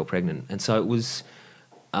when she fell pregnant, and so it was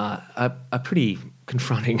a pretty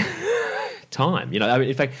confronting time.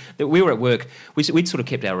 In fact, we were at work. We'd sort of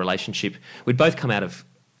kept our relationship. We'd both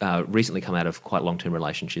recently come out of quite long-term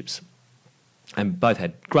relationships, and both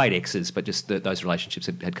had great exes, but just those relationships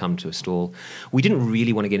had come to a stall. We didn't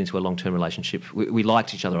really want to get into a long-term relationship. We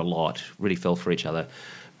liked each other a lot, really fell for each other,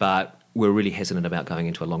 but we're really hesitant about going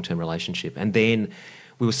into a long-term relationship. And then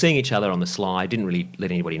we were seeing each other on the sly, didn't really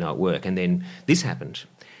let anybody know at work. And then this happened.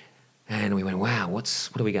 And we went, wow, what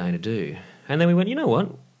are we going to do? And then we went, you know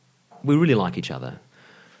what? We really like each other.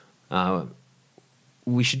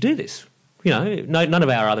 We should do this. None of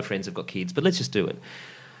our other friends have got kids, but let's just do it.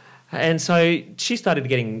 And so she started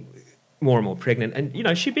getting more and more pregnant. And,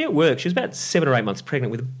 she'd be at work. She was about 7 or 8 months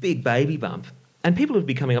pregnant with a big baby bump. And people would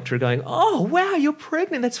be coming up to her going, oh, wow, you're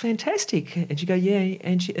pregnant, that's fantastic. And she'd go, yeah.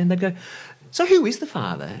 And they'd go, so who is the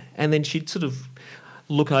father? And then she'd sort of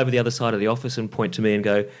look over the other side of the office and point to me and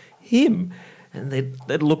go, him. And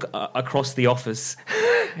they'd look across the office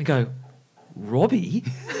and go, Robbie?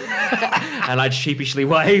 And I'd sheepishly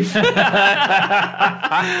wave. Hi.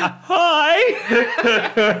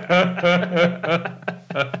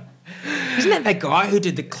 Isn't that guy who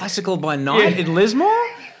did the Classical by Night in Lismore?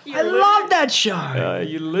 I love that show.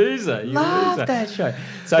 You loser. Love that show.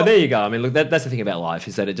 So there you go. I mean, look, that's the thing about life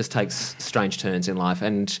is that it just takes strange turns in life,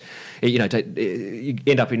 and you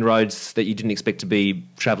end up in roads that you didn't expect to be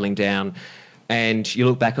travelling down, and you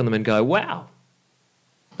look back on them and go, "Wow,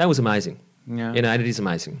 that was amazing." Yeah. And it is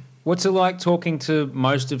amazing. What's it like talking to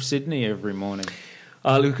most of Sydney every morning?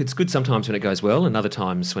 Look, it's good sometimes when it goes well and other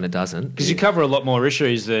times when it doesn't. Because you cover a lot more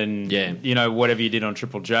issues than, whatever you did on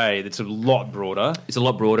Triple J. It's a lot broader. It's a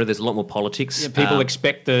lot broader. There's a lot more politics. Yeah, people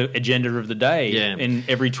expect the agenda of the day in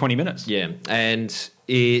every 20 minutes. Yeah, and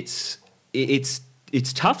it's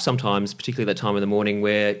tough sometimes, particularly that time of the morning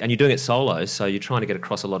and you're doing it solo, so you're trying to get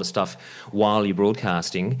across a lot of stuff while you're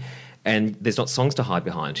broadcasting. And there's not songs to hide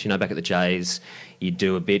behind. Back at the Jays, you'd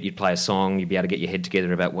do a bit, you'd play a song, you'd be able to get your head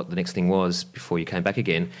together about what the next thing was before you came back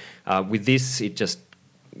again. With this, it just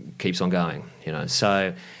keeps on going,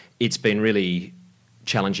 So it's been really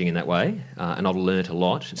challenging in that way, and I've learnt a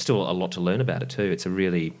lot. It's still a lot to learn about it too. It's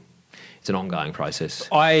an ongoing process.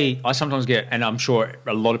 I sometimes get, and I'm sure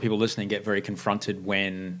a lot of people listening get very confronted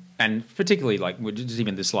when, and particularly just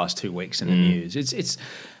even this last 2 weeks in the news, it's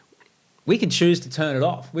we can choose to turn it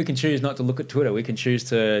off. We can choose not to look at Twitter. We can choose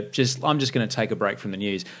to I'm just going to take a break from the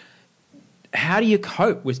news. How do you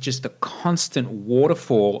cope with just the constant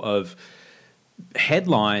waterfall of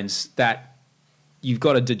headlines that you've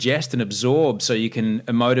got to digest and absorb so you can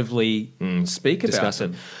emotively speak about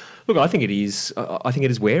them? Look, I think it is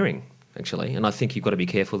wearing, actually, and I think you've got to be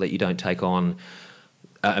careful that you don't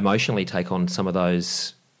emotionally take on some of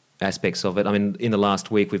those aspects of it. I mean, in the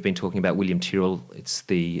last week we've been talking about William Tyrrell. It's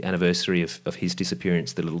the anniversary of his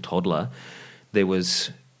disappearance, the little toddler. There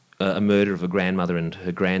was a murder of a grandmother and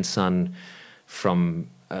her grandson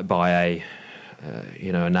by a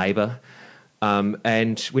neighbour.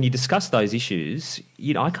 And when you discuss those issues,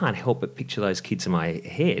 I can't help but picture those kids in my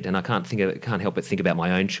head, and I can't help but think about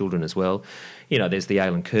my own children as well. There's the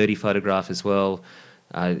Aylan Kurdi photograph as well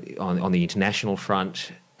on the international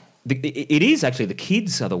front. It is actually the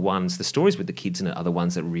kids are the ones, the stories with the kids in it are the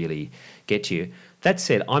ones that really get to you. That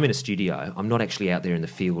said, I'm in a studio. I'm not actually out there in the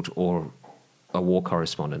field or a war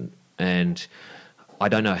correspondent, and I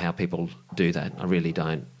don't know how people do that. I really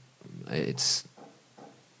don't. It's...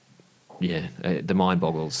 Yeah, the mind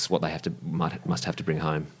boggles what they must have to bring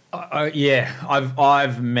home.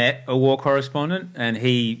 I've met a war correspondent, and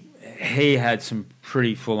he had some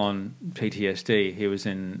pretty full on PTSD. He was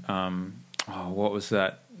in what was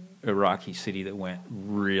that Iraqi city that went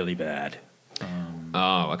really bad?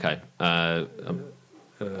 Okay. I'm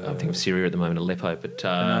thinking of Syria at the moment, Aleppo, but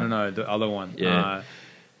no, the other one. Yeah.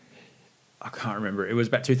 I can't remember. It was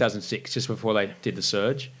about 2006, just before they did the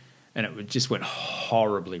surge. And it just went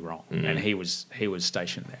horribly wrong. And he was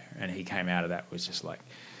stationed there, and he came out of that was just like...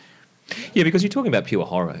 Yeah, because you're talking about pure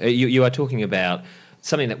horror. You are talking about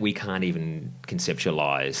something that we can't even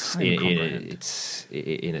conceptualise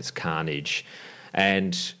in its carnage.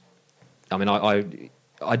 And, I mean,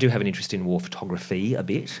 I do have an interest in war photography a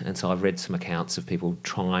bit, and so I've read some accounts of people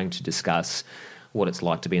trying to discuss what it's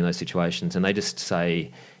like to be in those situations, and they just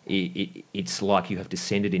say... It's like you have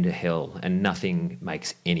descended into hell and nothing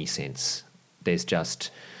makes any sense. There's just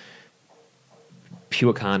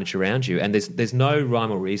pure carnage around you, and there's no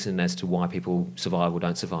rhyme or reason as to why people survive or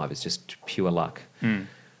don't survive. It's just pure luck. And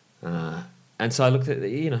so I looked at,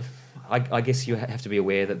 I guess you have to be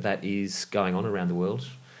aware that is going on around the world,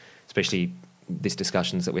 especially these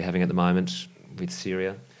discussions that we're having at the moment with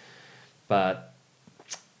Syria. But...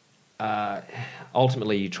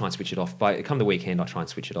 ultimately, you try and switch it off. Come the weekend, I try and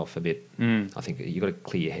switch it off a bit. I think you've got to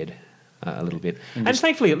clear your head a little bit. And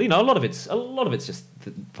thankfully, a lot of it's just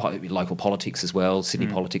local politics as well, Sydney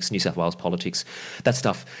politics, New South Wales politics. That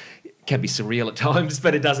stuff can be surreal at times,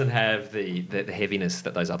 but it doesn't have the heaviness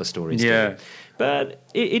that those other stories do. But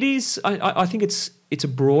it is. I think it's a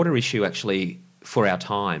broader issue actually for our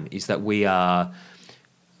time. Is that we are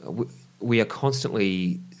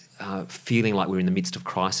constantly. Feeling like we're in the midst of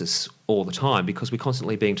crisis all the time because we're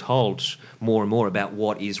constantly being told more and more about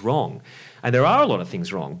what is wrong. And there are a lot of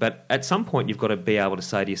things wrong, but at some point you've got to be able to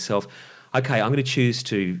say to yourself, okay, I'm going to choose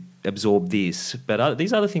to absorb this, but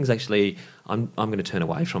these other things actually I'm going to turn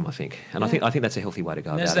away from, I think. And I think that's a healthy way to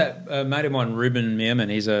go about it. There's that mate of mine, Ruben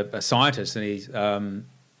Meerman, he's a scientist, and he's... the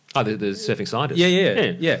surfing scientist?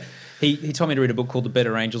 Yeah. He told me to read a book called The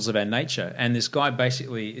Better Angels of Our Nature, and this guy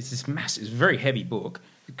basically, it's this massive, it's a very heavy book,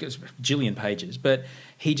 because jillion pages, but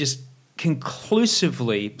he just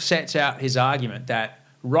conclusively sets out his argument that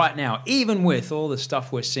right now, even with all the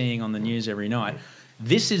stuff we're seeing on the news every night,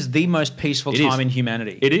 this is the most peaceful time in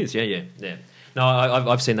humanity. It is, yeah. No,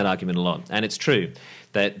 I've seen that argument a lot, and it's true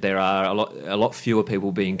that there are a lot fewer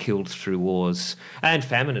people being killed through wars and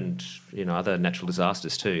famine and other natural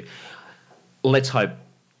disasters too. Let's hope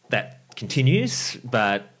that continues,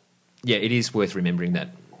 but yeah, it is worth remembering that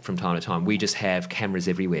from time to time. We just have cameras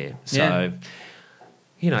everywhere. So,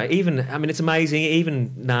 it's amazing,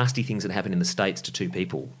 even nasty things that happen in the States to two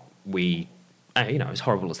people, as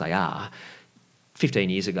horrible as they are, 15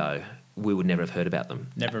 years ago, we would never have heard about them.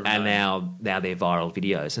 Never. And now they're viral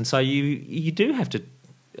videos. And so you do have to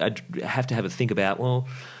have a think about, well,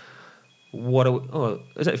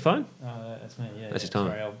 is that your phone? That's me, yeah. That's his time.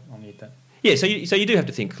 Sorry, I'll mute that. Yeah, so you do have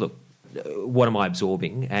to think, look, what am I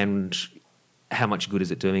absorbing and how much good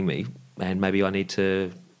is it doing me? And maybe I need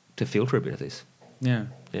to filter a bit of this. Yeah.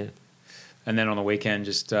 Yeah. And then on the weekend,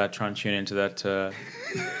 just try and tune into that,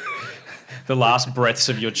 the last breaths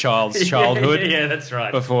of your child's childhood. Yeah, that's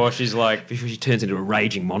right. Before she turns into a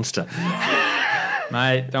raging monster.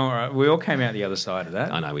 Mate, don't worry. We all came out the other side of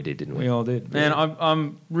that. I know we did, didn't we? We all did. Man,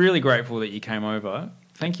 I'm really grateful that you came over.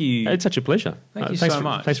 Thank you. It's such a pleasure. Thank you so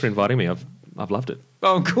much. Thanks for inviting me. I've loved it.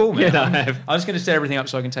 Oh, cool, man. Yeah, no, I have. I'm just going to set everything up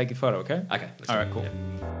so I can take your photo, okay? Okay. All right, cool. Yeah.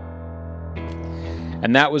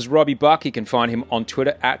 And that was Robbie Buck. You can find him on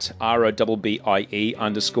Twitter at ROBBIE_BUCK.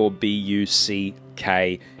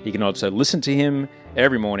 You can also listen to him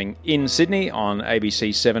every morning in Sydney on ABC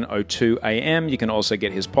 7:02 AM. You can also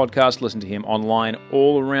get his podcast, listen to him online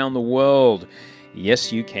all around the world.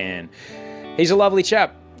 Yes, you can. He's a lovely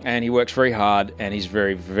chap, and he works very hard, and he's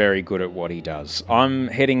very, very good at what he does. I'm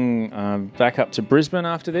heading back up to Brisbane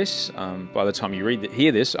after this. By the time you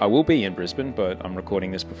hear this, I will be in Brisbane, but I'm recording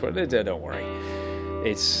this before. Don't worry.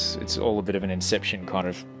 It's all a bit of an Inception kind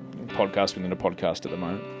of podcast within a podcast at the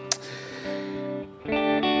moment.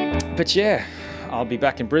 But yeah, I'll be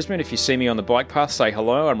back in Brisbane. If you see me on the bike path, say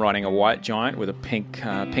hello. I'm riding a white Giant with a pink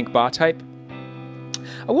bar tape.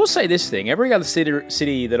 I will say this thing. Every other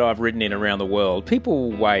city that I've ridden in around the world,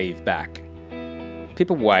 people wave back.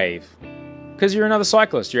 People wave. Because you're another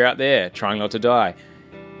cyclist. You're out there trying not to die.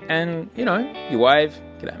 And, you know, you wave.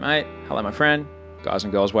 G'day, mate. Hello, my friend. Guys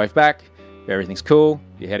and girls wave back. Everything's cool.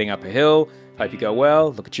 You're heading up a hill. Hope you go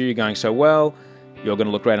well. Look at you. You're going so well. You're going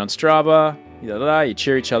to look great on Strava. You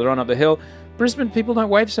cheer each other on up the hill. Brisbane, people don't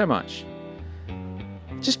wave so much.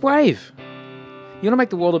 Just wave. You want to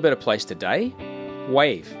make the world a better place today?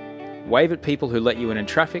 Wave. Wave at people who let you in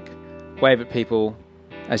traffic. Wave at people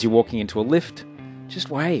as you're walking into a lift.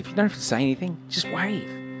 Just wave. You don't have to say anything. Just wave.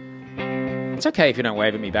 It's okay if you don't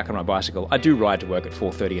wave at me back on my bicycle. I do ride to work at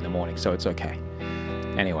 4:30 in the morning, so it's okay.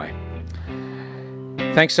 Anyway.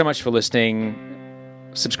 Thanks so much for listening.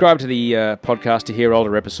 Subscribe to the podcast to hear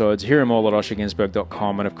older episodes. Hear them all at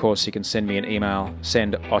osherginsberg.com. And of course, you can send me an email.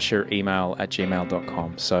 Send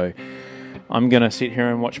osheremail@gmail.com. So I'm going to sit here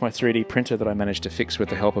and watch my 3D printer that I managed to fix with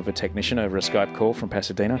the help of a technician over a Skype call from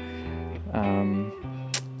Pasadena. And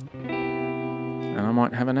I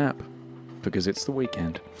might have a nap because it's the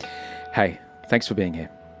weekend. Hey, thanks for being here.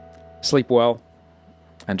 Sleep well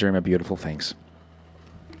and dream of beautiful things.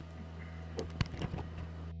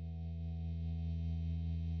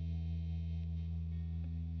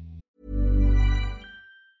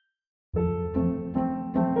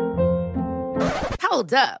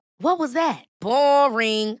 Hold up. What was that?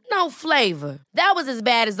 Boring. No flavor. That was as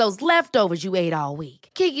bad as those leftovers you ate all week.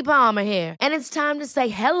 Keke Palmer here, and it's time to say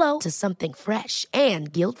hello to something fresh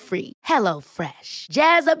and guilt-free. Hello Fresh.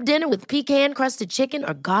 Jazz up dinner with pecan-crusted chicken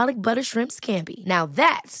or garlic butter shrimp scampi. Now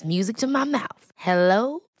that's music to my mouth.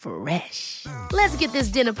 Hello Fresh. Let's get this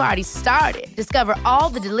dinner party started. Discover all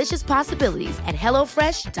the delicious possibilities at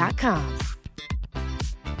HelloFresh.com.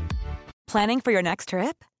 Planning for your next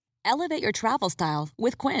trip? Elevate your travel style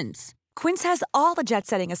with Quince. Quince has all the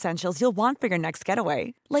jet-setting essentials you'll want for your next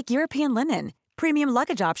getaway, like European linen, premium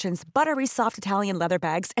luggage options, buttery soft Italian leather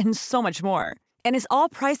bags, and so much more. And is all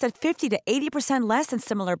priced at 50 to 80% less than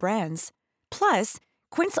similar brands. Plus,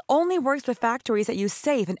 Quince only works with factories that use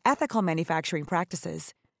safe and ethical manufacturing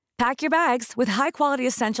practices. Pack your bags with high-quality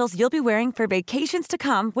essentials you'll be wearing for vacations to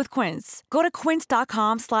come with Quince. Go to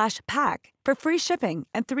quince.com/pack for free shipping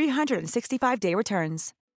and 365-day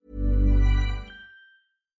returns.